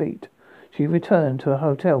jarred her feet. She returned to her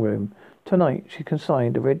hotel room. Tonight she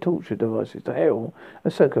consigned the red torture devices to hell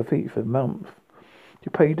and soaked her feet for a month. She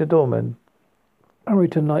paid the doorman,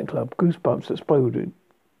 hurried to the nightclub. Goosebumps exploded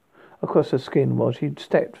across her skin while she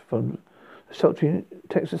stepped from the sultry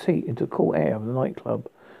Texas heat into the cool air of the nightclub.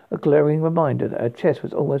 A glaring reminder that her chest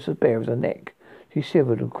was almost as bare as her neck. She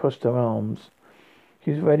shivered and crossed her arms.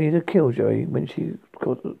 She was ready to kill Joey when she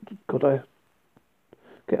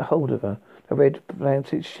get hold of her. The red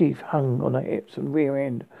blanket sheath hung on her hips and rear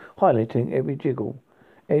end, highlighting every jiggle.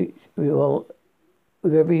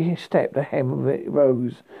 With every step, the hem of it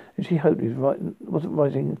rose, and she hoped it wasn't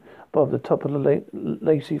rising above the top of the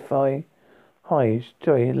lacy thigh highs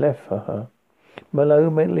Joey had left for her. Marlowe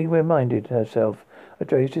mentally reminded herself of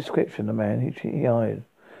Joey's description of the man he eyed.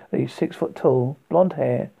 He's 6 foot tall, blonde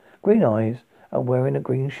hair, green eyes, and wearing a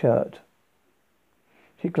green shirt.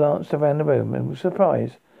 She glanced around the room and was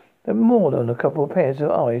surprised that more than a couple of pairs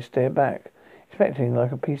of eyes stared back, expecting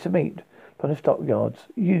like a piece of meat from the stockyards.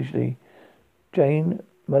 Usually, Jane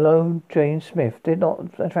Smith did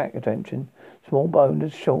not attract attention, small-boned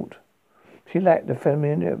and short. She lacked the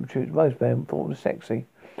feminine attributes most men thought was sexy.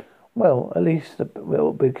 Well, at least the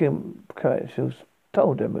little big commercials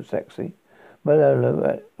told them was sexy.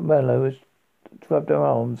 Marlowe rubbed her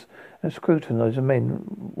arms and scrutinized the men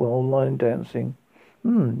while line dancing.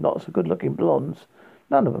 Lots of good-looking blondes.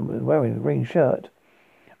 None of them was wearing a green shirt.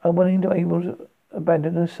 Unwilling to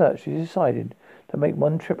abandon the search, she decided to make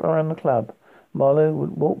one trip around the club. Marlowe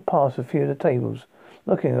would walk past a few of the tables,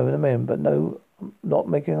 looking over the men, but not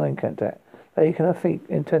making eye contact. The ache in her feet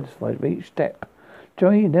intensified with each step.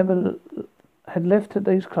 Joey never had left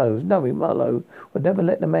these clothes, knowing Marlowe would never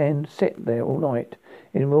let the man sit there all night.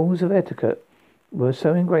 In rules of etiquette were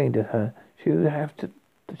so ingrained in her, she had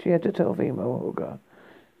to tell female hooker.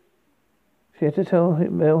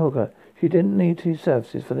 She didn't need his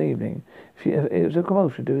services for the evening. It was a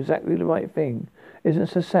compulsion to do exactly the right thing. Isn't it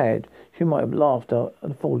so sad? She might have laughed at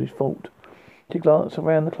the foolish thought. She glanced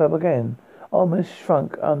around the club again, almost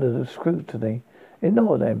shrunk under the scrutiny.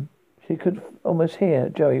 Ignore them. She could almost hear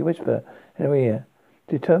Joey whisper in her ear.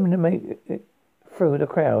 Determined to make it through the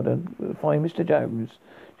crowd and find Mr. Jones,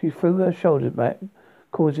 she threw her shoulders back,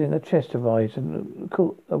 causing her chest to rise and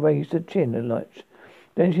raised her chin a notch.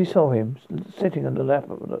 Then she saw him sitting on the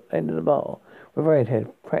lap at the end of the bar, with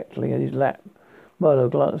Redhead practically at his lap. Marlowe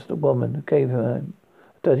glanced at the woman, gave her a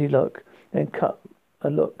dirty look, then cut a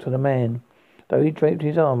look to the man. Though he draped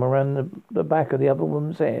his arm around the back of the other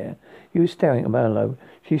woman's hair, he was staring at Marlowe.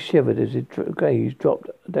 She shivered as his gaze dropped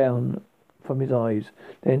down from his eyes,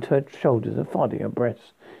 then to her shoulders and finally her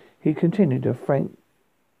breasts. He continued a frank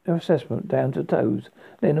assessment down to toes,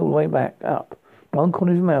 then all the way back up. One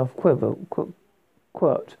corner of his mouth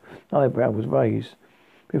quirked, eyebrow was raised.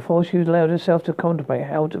 Before she allowed herself to contemplate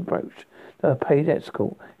how to approach the paid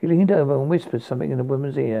escort, he leaned over and whispered something in the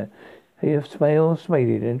woman's ear. He smiled,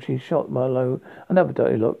 and she shot Marlowe another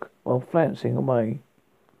dirty look while flouncing away.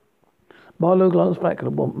 Marlowe glanced back at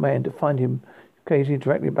the man to find him gazing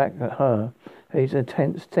directly back at her, his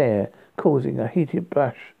intense stare causing a heated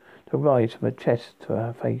blush to rise from her chest to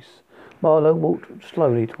her face. Marlowe walked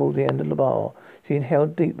slowly toward the end of the bar. She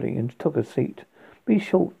inhaled deeply and took a seat. Be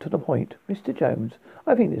short to the point. Mr. Jones,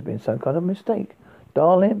 I think there's been some kind of mistake.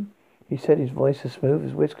 Darling, he said, his voice as smooth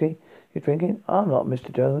as whiskey. You're drinking? I'm not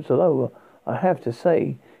Mr. Jones, although I have to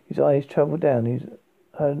say, his eyes travelled down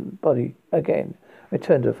her body again. I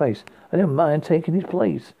turned to her face. I didn't mind taking his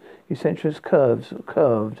place. His sensuous curves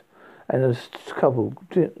curved, and a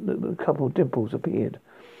couple dimples appeared.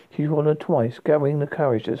 She swallowed twice, gathering the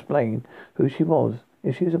courage to explain who she was.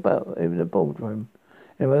 If she was about in the ballroom,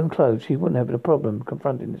 in her own clothes, she wouldn't have a problem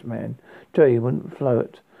confronting this man. Joey wouldn't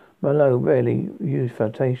flirt. Marlowe rarely used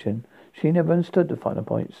flirtation. She never understood the finer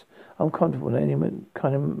points. Uncomfortable in any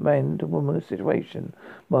kind of man-to-woman situation,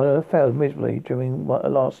 Milo failed miserably during her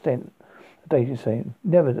last stint. A dating scene.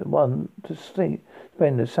 Never one to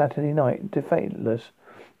spend a Saturday night defeatless.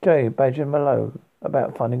 Joey badgered Malone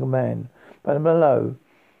about finding a man, but Malone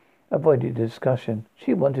avoided the discussion.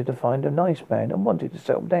 She wanted to find a nice man and wanted to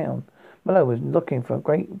settle down. Malone was looking for a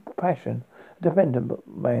great passion, a dependent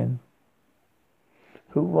man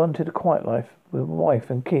who wanted a quiet life with a wife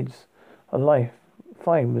and kids. A life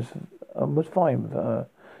fine was fine with her.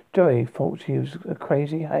 Joey thought she was a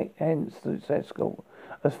crazy hence at school.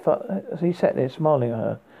 As he sat there smiling at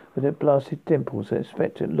her with her blasted dimples, an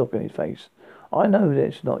expectant look on his face. I know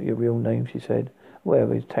that's not your real name, she said, aware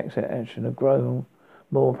of his taxing action had grown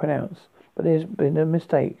more pronounced. But there's been a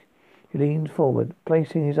mistake. He leaned forward,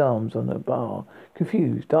 placing his arms on the bar,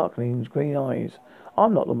 confused, darkening his green eyes.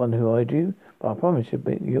 I'm not the one who hired you, but I promise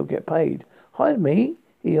you'll get paid. Hired me?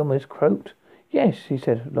 He almost croaked. Yes, he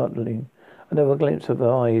said, nodding. Another glimpse of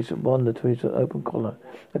her eyes wandered to his open collar.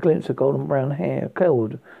 A glimpse of golden brown hair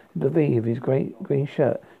curled in the V of his great green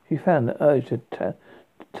shirt. She found the urge to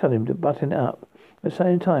tell him to button it up. At the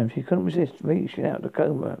same time, she couldn't resist reaching out to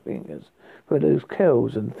comb her fingers for those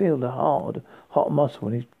curls and feel the hard, hot muscle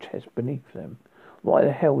in his chest beneath them. Why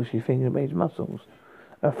the hell was she thinking of his muscles?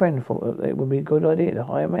 Her friend thought that it would be a good idea to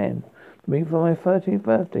hire a man for me for my 13th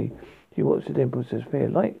birthday. She watched the dimples disappear.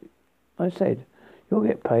 Like I said, you'll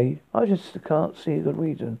get paid. I just can't see a good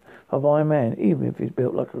reason for buying a man, even if he's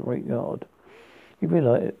built like a great yard. He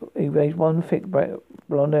realized he raised one thick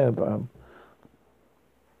blonde eyebrow.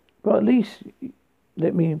 But at least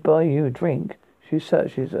let me buy you a drink. She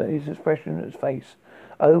searched his expression in his face.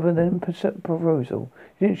 Over than perusal.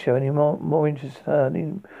 He didn't show any more interest in her than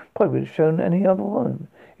he probably would have shown any other woman.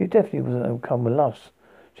 He definitely wasn't overcome with lust.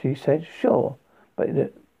 She said, sure, but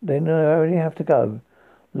then I already have to go.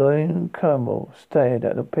 Lauren Kermel stared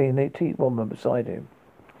at the petite woman beside him.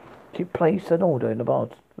 She placed an order in the bar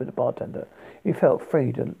with the bartender. He felt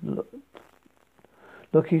free to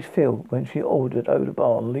look his fill when she ordered over the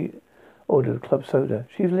bar and ordered a club soda.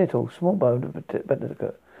 She was little, small-boned and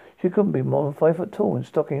delicate. She couldn't be more than 5 foot tall and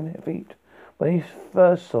stocking feet. When he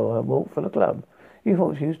first saw her walk from the club, he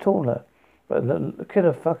thought she was taller, but the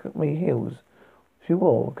killer fuck me heels she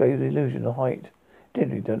wore gave the illusion of height. It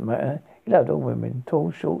really didn't matter. He loved all women,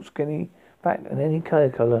 tall, short, skinny, fat, and any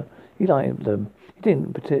colour. He liked them. He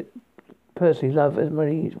didn't personally love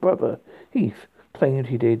Marie's brother, Heath, claimed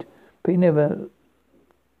he did, but he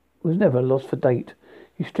was never lost for date.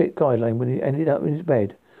 His strict guideline when he ended up in his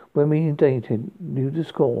bed. When we dated, knew the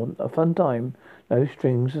score, a fun time, no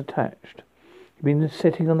strings attached. He'd been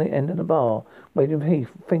sitting on the end of the bar, waiting for Heath,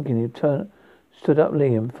 thinking he'd stood up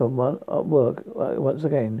Liam from work once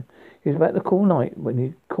again. He was about to call night when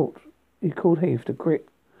he called Heath to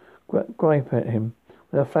gripe at him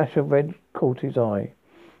when a flash of red caught his eye.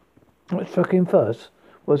 What struck him first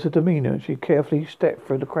was her demeanour. She carefully stepped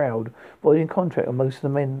through the crowd, avoiding contact with most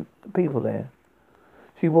of the people there.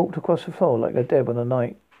 She walked across the floor like a deb on the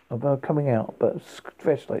night of her coming out, but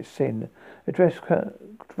dressed like sin. The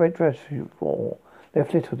red dress she wore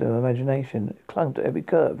left little to her imagination. It clung to every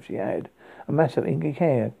curve she had. A mass of inky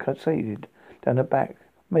hair cascaded down her back,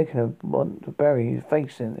 making her want to bury his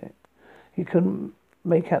face in it. He couldn't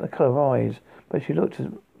make out the colour of her eyes, but she looked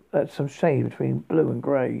at some shade between blue and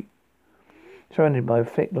grey. Surrounded by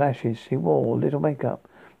thick lashes, she wore little makeup,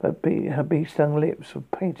 but her bee-stung lips were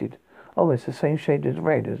painted almost the same shade of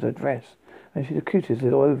red as her dress, and she had the cutest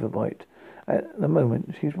little overbite. At the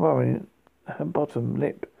moment, she was worrying her bottom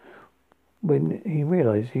lip when he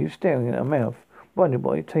realised he was staring at her mouth, wondering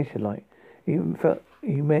what it tasted like. He felt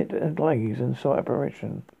he met a glaze and saw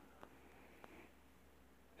apparition.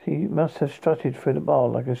 She must have strutted through the bar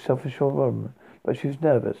like a self-assured woman, but she was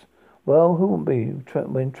nervous. Well, who wouldn't be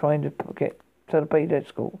when trying to get to the paid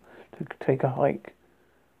escort to take a hike?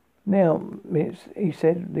 Now, miss, he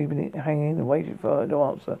said, leaving it hanging and waiting for her to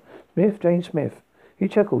answer. Smith, Jane Smith. He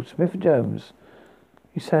chuckled. Smith and Jones.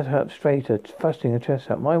 He sat up straighter, thrusting her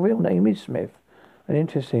chest out. My real name is Smith. And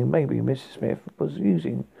interesting, maybe Mrs. Smith was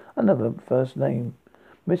using another first name.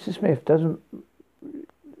 Mr. Smith, don't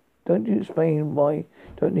you explain why you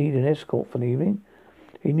don't need an escort for the evening?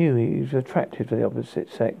 He knew he was attracted to the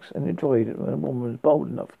opposite sex and enjoyed it when a woman was bold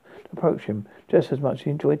enough to approach him, just as much as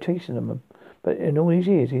he enjoyed chasing them. But in all these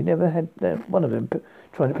years, he never had one of them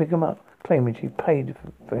trying to pick him up, claiming she paid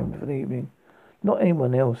for him for the evening. Not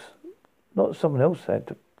anyone else. Not someone else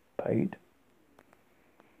had paid.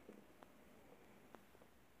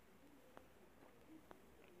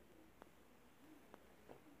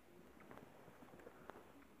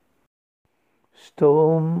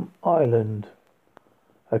 Storm Island.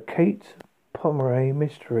 A Kate Pomeroy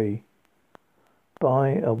Mystery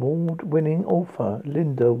by award-winning author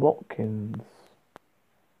Linda Watkins.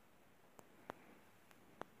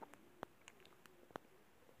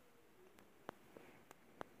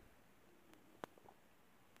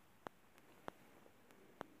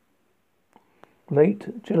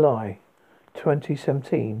 Late July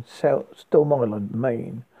 2017, Storm Island,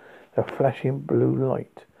 Maine. The flashing blue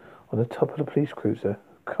light on the top of the police cruiser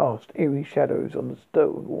cast eerie shadows on the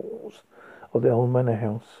stone walls of the old manor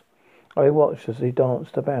house. I watched as they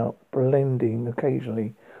danced about, blending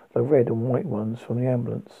occasionally the red and white ones from the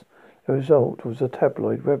ambulance. The result was a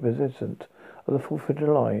tabloid reminiscent of the 4th of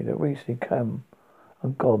July that recently come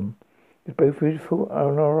and gone. It's both beautiful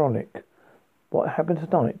and ironic. What happened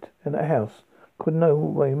tonight in that house could no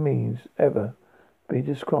way means ever be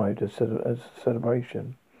described as a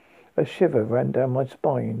celebration. A shiver ran down my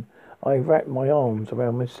spine. I wrapped my arms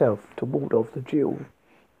around myself to ward off the chill.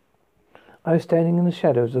 I was standing in the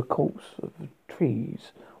shadows of the corpse of the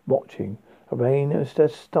trees, watching. The rain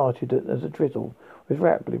that started as a drizzle was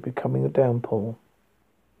rapidly becoming a downpour.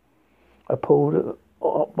 I pulled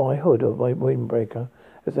up my hood of my windbreaker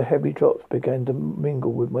as the heavy drops began to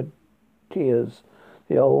mingle with my tears.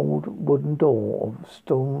 The old wooden door of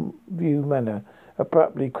Stormview Manor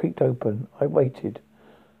abruptly creaked open. I waited,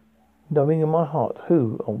 knowing in my heart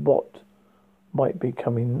who or what might be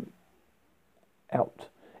coming out.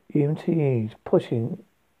 EMTs pushing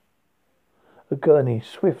a gurney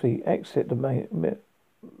swiftly exit the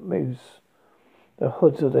maze. The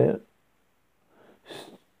hoods of their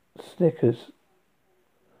sneakers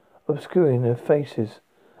obscuring their faces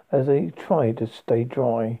as they tried to stay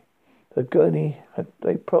dry. The gurney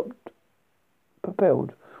they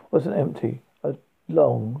propelled wasn't empty. A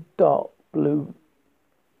long, dark blue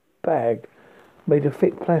bag made of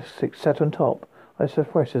thick plastic sat on top. I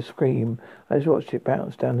suppressed a scream as I watched it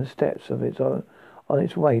bounce down the steps of on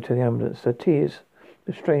its way to the ambulance. The tears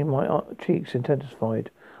that strained my cheeks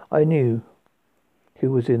intensified. I knew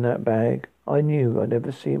who was in that bag. I knew I'd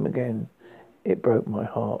never see him again. It broke my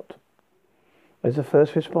heart. As the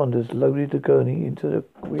first responders loaded the gurney into the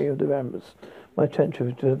rear of the ambulance, my attention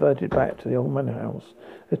was diverted back to the old manor house.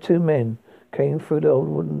 The two men came through the old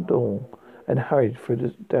wooden door and hurried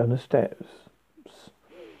down the steps.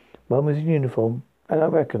 One was in uniform, and I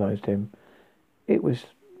recognized him. It was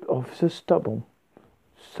Officer Stubble,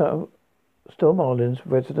 Storm Island's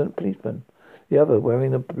resident policeman. The other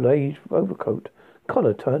wearing a beige overcoat,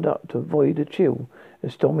 collar turned up to avoid the chill. The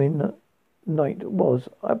stormy night was,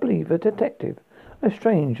 I believe, a detective, a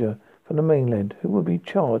stranger from the mainland who would be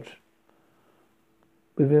charged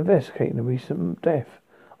with investigating the recent death.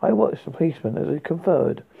 I watched the policeman as he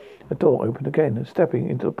conferred. The door opened again, and stepping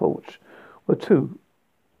into the porch were two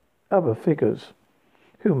other figures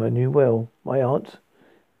whom I knew well. My aunt,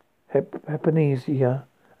 Ebenezer,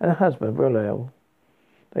 and her husband, Raoul.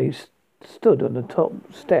 They stood on the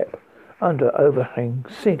top step under overhang,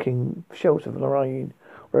 seeking shelter from the rain.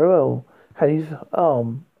 Raoul had his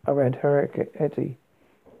arm around her Hetty,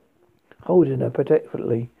 holding her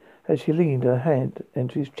protectively as she leaned her hand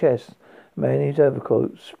into his chest. The man in his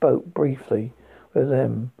overcoat spoke briefly with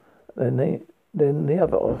them. Then the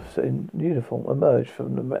other officer in uniform emerged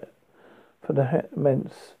from the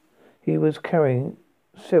manse. He was carrying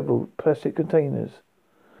several plastic containers,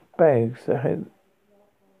 bags that had,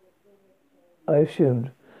 I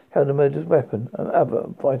assumed, held a murderous weapon and other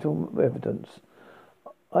vital evidence.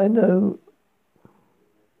 I know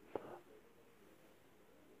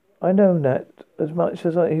that as much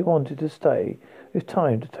as he wanted to stay, it was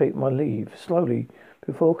time to take my leave. Slowly,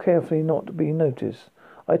 before carefully not to be noticed,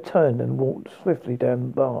 I turned and walked swiftly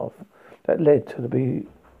down the path that led to the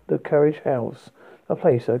carriage house, a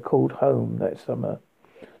place I called home that summer.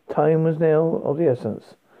 Time was now of the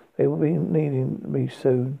essence. They would be needing me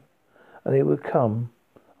soon, and they would come.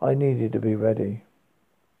 I needed to be ready.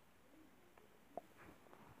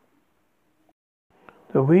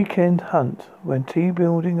 The weekend hunt, when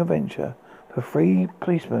team-building adventure for 3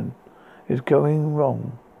 policemen is going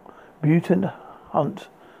wrong. Mutant hunt.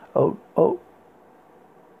 Old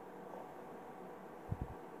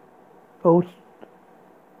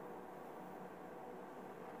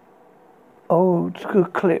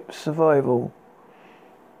Eclipse Survival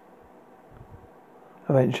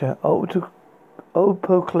Adventure.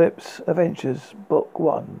 Apocalypse Adventures, Book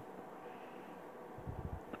 1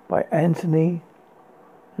 by Anthony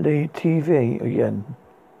Lee TV again.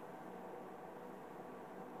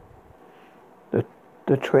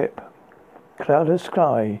 The trip. Cloudless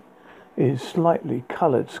sky is slightly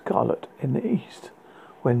coloured scarlet in the east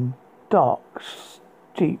when dark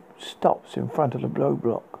jeep stops in front of the blow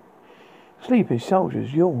block. Sleepy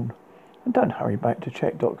soldiers yawn and don't hurry back to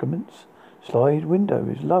check documents. Slide window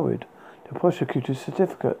is lowered. The prosecutor's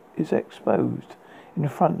certificate is exposed in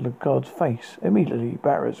front of the guard's face. Immediately,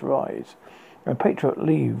 barriers rise, and Patriot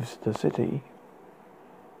leaves the city.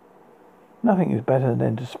 Nothing is better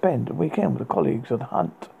than to spend a weekend with colleagues on the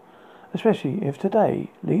hunt, especially if today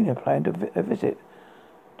Lena planned a visit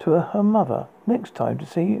to her mother. Next time to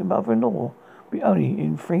see her mother-in-law will be only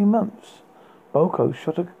in 3 months. Boko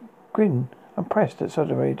shot a grin and pressed the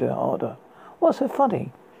accelerator harder. What's so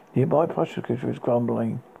funny? Nearby prosecutor is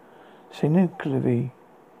grumbling. Cynically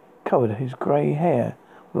covered his grey hair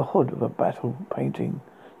with a hood of a battle painting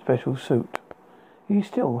special suit. He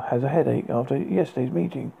still has a headache after yesterday's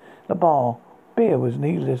meeting. The bar. Beer was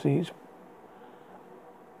needlessly,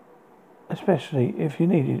 especially if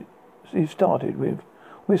you started with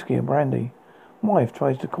whiskey and brandy. Wife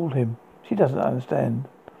tries to call him. She doesn't understand.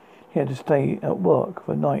 He had to stay at work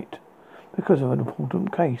for the night because of an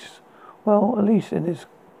important case. Well, at least in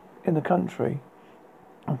the country,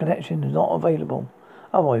 a connection is not available.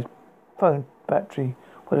 Otherwise, phone battery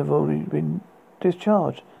would have already been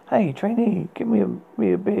discharged. Hey, trainee, give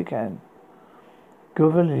me a beer can.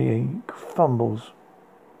 Gavillier fumbles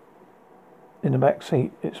in the back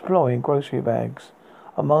seat, exploring grocery bags.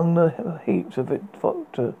 Among the heaps of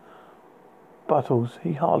vodka bottles,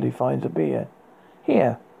 he hardly finds a beer.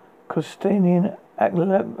 Here, Konstantin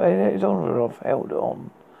Alexandrov held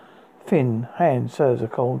on. Thin hand serves a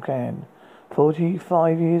cold can.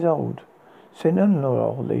 45 years old.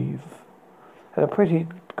 Sinulor leave. Had a pretty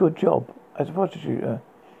good job as a prostitute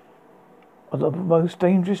of the most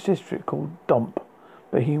dangerous district called Dump,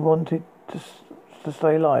 but he wanted to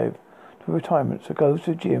stay alive to retirement, so goes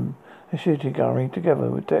to gym and shooting gallery together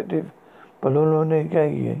with Detective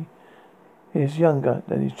Balonegay. He is younger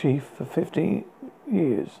than his chief for 15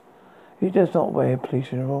 years. He does not wear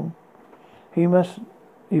police uniform. He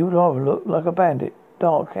would rather look like a bandit.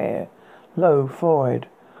 Dark hair, low forehead,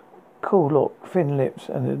 cool look, thin lips,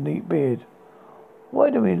 and a neat beard. Why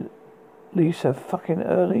do we leave so fucking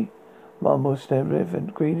early? Mumbles Stemliff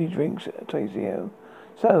and greedy drinks at Tasio.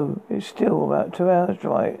 So, it's still about 2 hours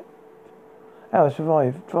drive.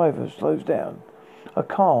 Driver slows down. A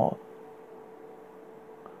car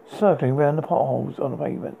circling round the potholes on the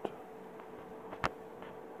pavement.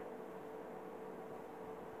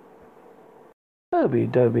 Toby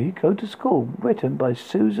and Dobie Go to School, written by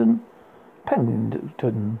Susan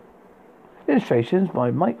Pennington. Illustrations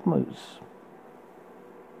by Mike Moose.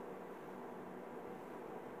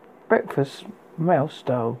 Breakfast mouse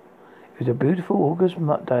style. It was a beautiful August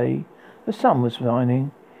day. The sun was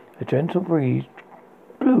shining. A gentle breeze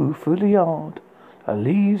blew through the yard. The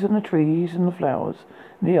leaves and the trees and the flowers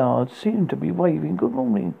in the yard seemed to be waving good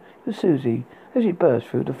morning to Susie as she burst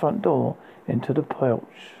through the front door into the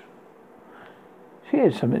porch. She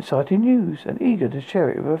had some exciting news and eager to share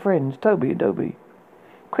it with her friends, Toby and Dobie.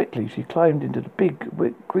 Quickly she climbed into the big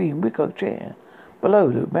green wicker chair.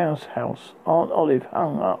 Below the mouse house, Aunt Olive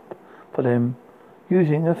hung up for them.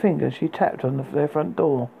 Using her finger, she tapped on their front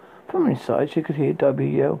door. From inside, she could hear Dobie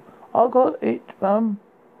yell, "I got it, Mum."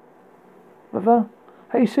 "Mother?"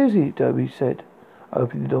 "Hey, Susie," Dobie said,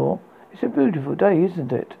 opening the door. "It's a beautiful day,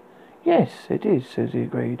 isn't it?" "Yes, it is," Susie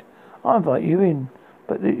agreed. "I invite you in,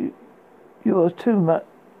 but you're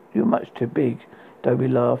much too big." Dobie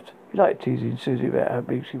laughed. He liked teasing Susie about how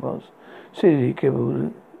big she was. Susie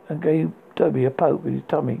giggled and gave Dobie a poke with his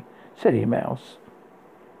tummy. Silly mouse.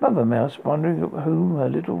 Mother Mouse, wondering whom her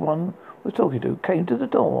little one was talking to, came to the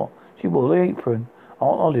door. She wore the apron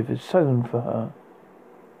Aunt Olive had sewn for her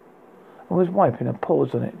and was wiping her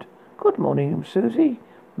paws on it. "Good morning, Susie,"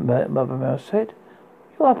 Mother Mouse said.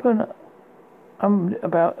 "You up and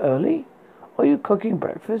about early? Are you cooking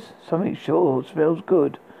breakfast? Something sure smells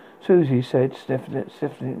good," Susie said,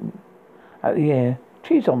 sniffing at the air.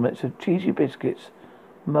 "Cheese omelettes and cheesy biscuits,"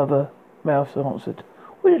 Mother Mouse answered.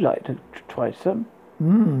 "Would you like to try some?"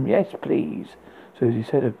 Yes, please," Susie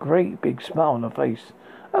said, a great big smile on her face.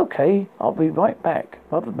 "Okay, I'll be right back,"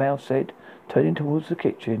 Mother Mouse said, turning towards the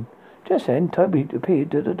kitchen. Just then, Toby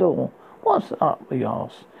appeared at the door. "What's up?" he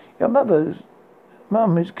asked. "Your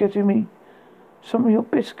Mum is getting me some of your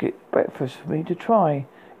breakfast for me to try.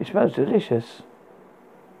 It smells delicious."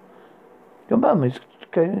 "Your Mum is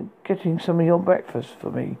getting some of your breakfast for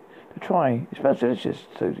me to try. It smells delicious,"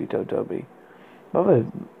 Susie told Toby. "Mother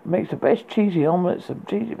makes the best cheesy omelettes and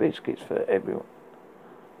cheesy biscuits for everyone.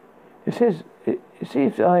 It says, see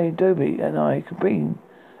if Dobie and I can bring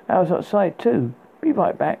ours outside too." "Be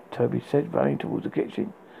right back," Toby said, running towards the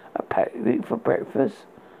kitchen. "A picnic for breakfast?"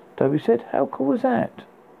 Toby said. "How cool is that?"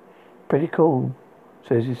 "Pretty cool,"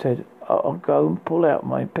 Susie said. I'll go and pull out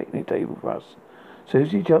my picnic table for us.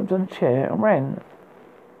 Susie jumped on a chair and ran.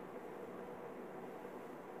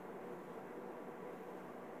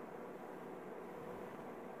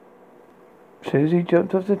 Susie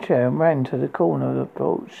jumped off the chair and ran to the corner of the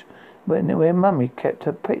porch where Mummy kept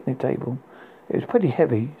her picnic table. It was pretty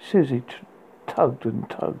heavy. Susie tugged and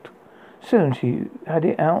tugged. Soon she had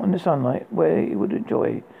it out in the sunlight where it would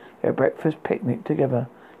enjoy their breakfast picnic together.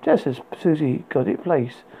 Just as Susie got it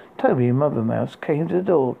placed, Toby and Mother Mouse came to the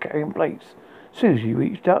door carrying plates. Susie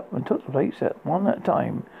reached up and took the plates one at a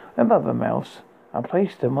time, and Mother Mouse and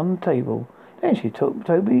placed them on the table. Then she took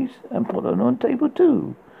Toby's and put them on the table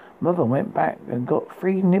too. Mother went back and got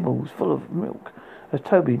 3 nibbles full of milk as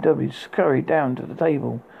Toby and Dobby scurried down to the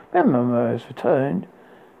table. When Mother Mouse returned,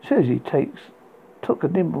 Susie took the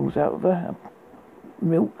nibbles out of her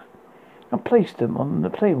milk and placed them on the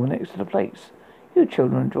table next to the plates. You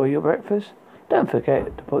children enjoy your breakfast. Don't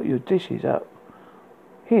forget to put your dishes up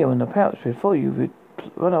here on the pouch before you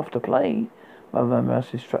run off to play, Mother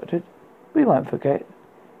Mouse instructed. We won't forget,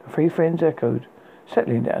 the 3 friends echoed,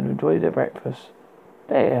 settling down to enjoy their breakfast.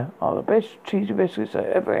 There are the best cheesy biscuits I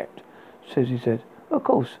ever had, Susie said. Of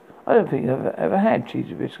course, I don't think I've ever had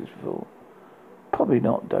cheesy biscuits before. Probably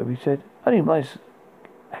not, Dobby said. Only mice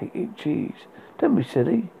eat cheese. Don't be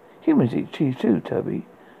silly. Humans eat cheese too, Toby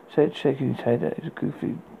said, shaking his head at his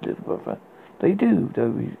goofy little brother. They do,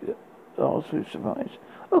 Dobby asked with surprise.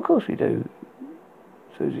 Of course we do,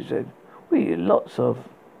 Susie said. We eat lots of.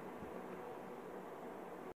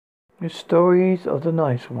 The stories of the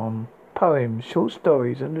nice one. Poems, short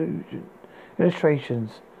stories, and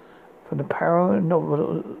illustrations from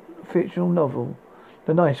the fictional novel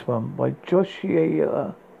The Nice One by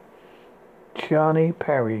Joshua Chiani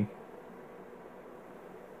Perry.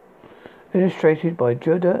 Illustrated by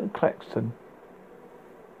Judah Claxton.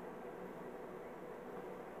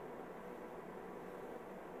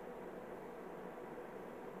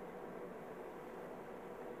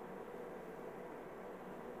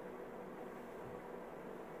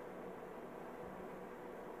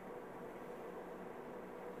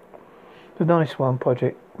 The Nice One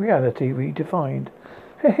Project, reality redefined.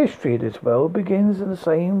 The history of this world begins in the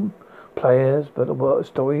same players, but the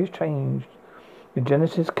story has changed. In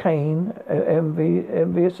Genesis, Cain,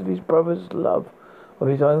 envious of his brother's love of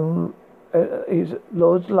his own, his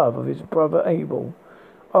Lord's love of his brother Abel,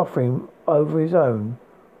 offering over his own,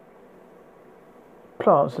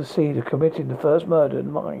 plants the seed of committing the first murder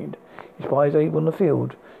in mind. He spies Abel in the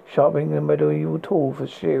field, sharpening a medieval tool for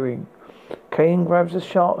shearing. Cain grabs a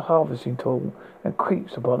sharp harvesting tool and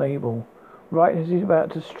creeps upon Abel. Right as he's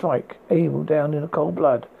about to strike Abel down in cold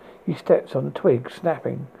blood, he steps on a twig,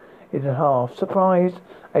 snapping it in half. Surprised,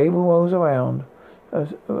 Abel rolls around,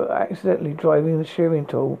 accidentally driving the shearing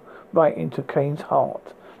tool right into Cain's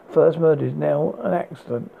heart. The first murder is now an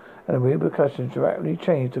accident, and the repercussions rapidly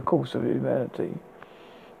change the course of humanity.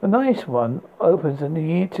 The Nice One opens in the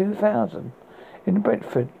year 2000 in the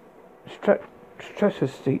Bedford Stratford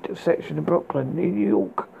Street section of Brooklyn, New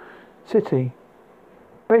York City.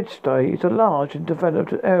 Bed-Stuy is a large and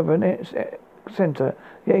developed urban centre,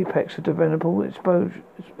 the apex of developmental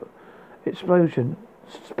explosion.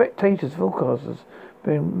 Spectators, forecasters,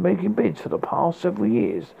 been making bids for the past several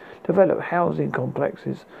years, develop housing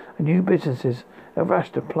complexes and new businesses have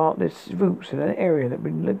rushed to plant their roots in an area that had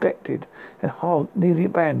been neglected and nearly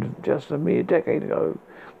abandoned just a mere decade ago.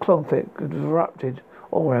 Conflict has erupted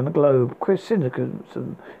all around the globe.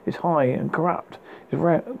 Cynicism is high and corrupt.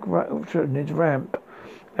 Corruption is ramp,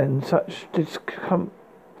 and such discontent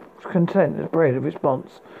is bred a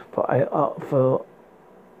response for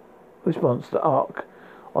response to ARC.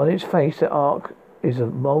 On its face, the ARC is a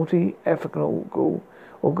multi-ethical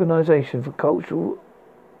organization for cultural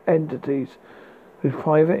entities whose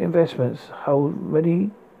private investments hold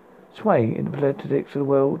many sway in the politics of the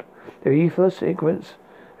world. Their ethos, ignorance,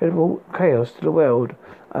 has brought chaos to the world,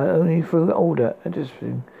 and only through order and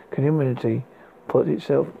discipline can humanity put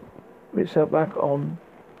itself back on.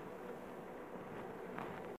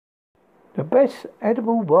 The best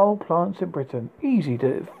edible wild plants in Britain, easy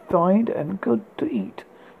to find and good to eat.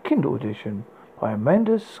 Kindle edition by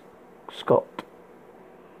Amanda Scott.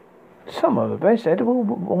 Some of the best edible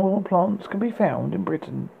wild plants can be found in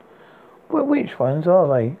Britain. But which ones are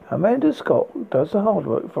they? Amanda Scott does the hard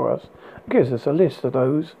work for us and gives us a list of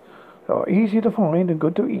those that are easy to find and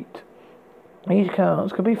good to eat. These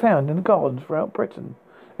plants can be found in the gardens throughout Britain.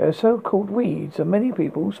 They're so-called weeds, and many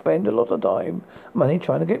people spend a lot of time and money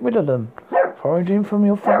trying to get rid of them. Foraging from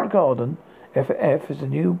your front garden, FF is the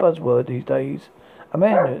new buzzword these days.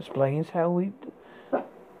 Amanda explains how we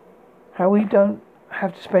don't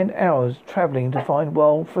have to spend hours travelling to find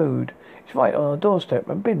wild food. It's right on our doorstep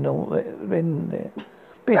and where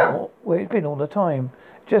it's been all the time.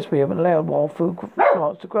 Just we haven't allowed wild food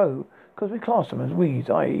plants to grow because we class them as weeds,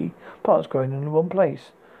 i.e. plants growing in the wrong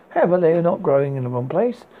place. However, they are not growing in the wrong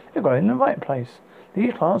place, they're growing in the right place.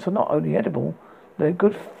 These plants are not only edible, they're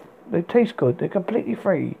good, they taste good, they're completely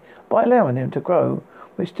free. By allowing them to grow,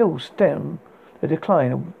 we still stem the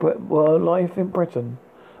decline of wildlife in Britain.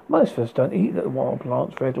 Most of us don't eat the wild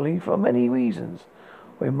plants readily for many reasons.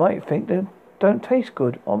 We might think they don't taste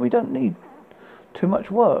good, or we don't need too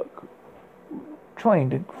much work trying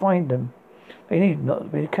to find them. They need not to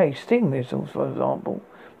be the case. Sting nettles, for example,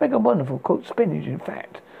 make a wonderful cooked spinach. In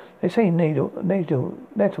fact, they say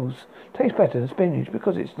nettles taste better than spinach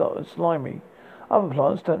because it's not as slimy. Other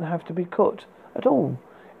plants don't have to be cooked at all.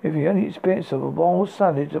 If you only experience of a wild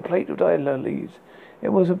salad, a plate of daylilies, leaves, it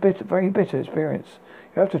was a very bitter experience.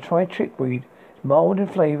 You have to try chickweed. It's mild in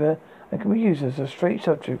flavour and can be used as a straight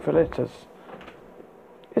substitute for lettuce.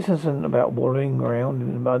 This isn't about wallowing around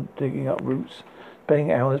in the mud, digging up roots,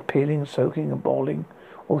 spending hours peeling, soaking and boiling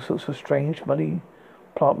all sorts of strange, muddy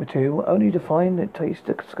plant material, only to find it tastes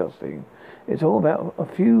disgusting. It's all about a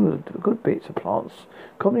few good bits of plants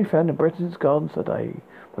commonly found in Britain's gardens today.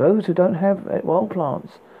 For those who don't have wild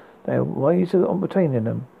plants, there are ways of obtaining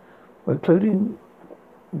them, including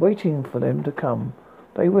waiting for them to come.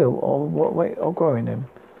 They will, or growing them.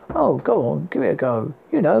 Oh, go on, give it a go.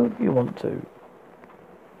 You know, you want to.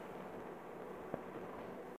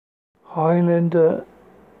 Highlander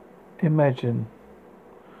Imagine.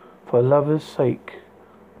 For love's sake.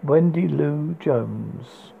 Wendy Lou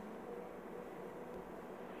Jones.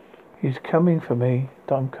 He's coming for me,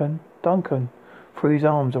 Duncan. Duncan threw his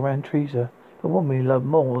arms around Teresa, the woman he loved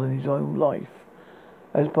more than his own life.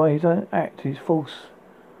 As by his own act, his false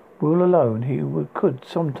will alone, he could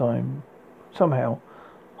somehow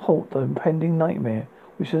halt the impending nightmare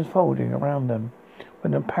which was unfolding around them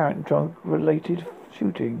when an apparent drug-related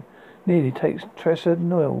shooting nearly takes Tressa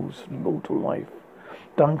Noel's mortal life.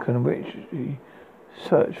 Duncan richly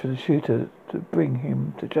searched for the shooter to bring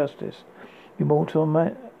him to justice. Immortal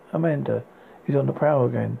Amanda is on the prowl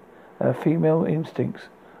again. Her female instincts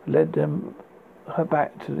led her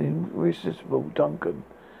back to the irresistible Duncan,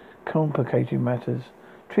 complicating matters.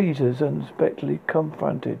 Teresa's unexpectedly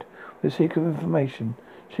confronted with secret information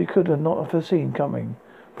she could not have foreseen coming,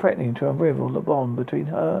 threatening to unravel the bond between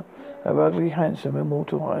her and her ugly, handsome,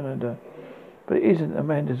 immortal Highlander. But it isn't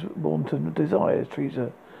Amanda's wanton desires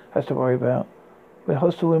Teresa has to worry about. When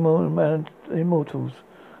hostile immortals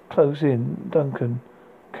close in, Duncan,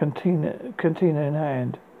 cantina in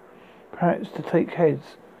hand, perhaps to take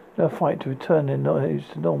heads in a fight to return their lives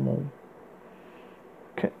to normal.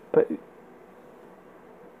 But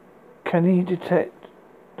can he detect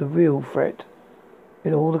the real threat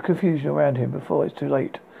in all the confusion around him before it's too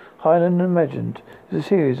late? Highlander Imagined is a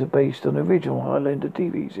series based on the original Highlander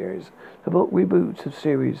TV series. The book reboots the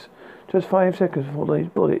series just 5 seconds before the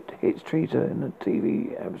bullet hits Teresa in the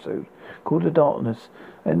TV episode called The Darkness,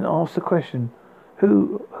 and asks the question,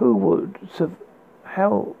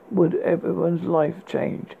 how would everyone's life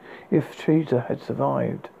change if Teresa had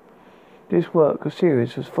survived? This work of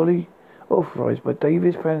series was fully authorized by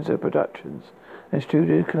David Panzer Productions and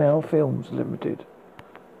Studio Canal Films Limited.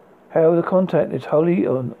 However, the content is wholly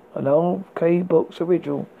on an RK Books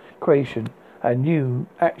original creation and new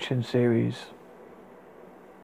action series.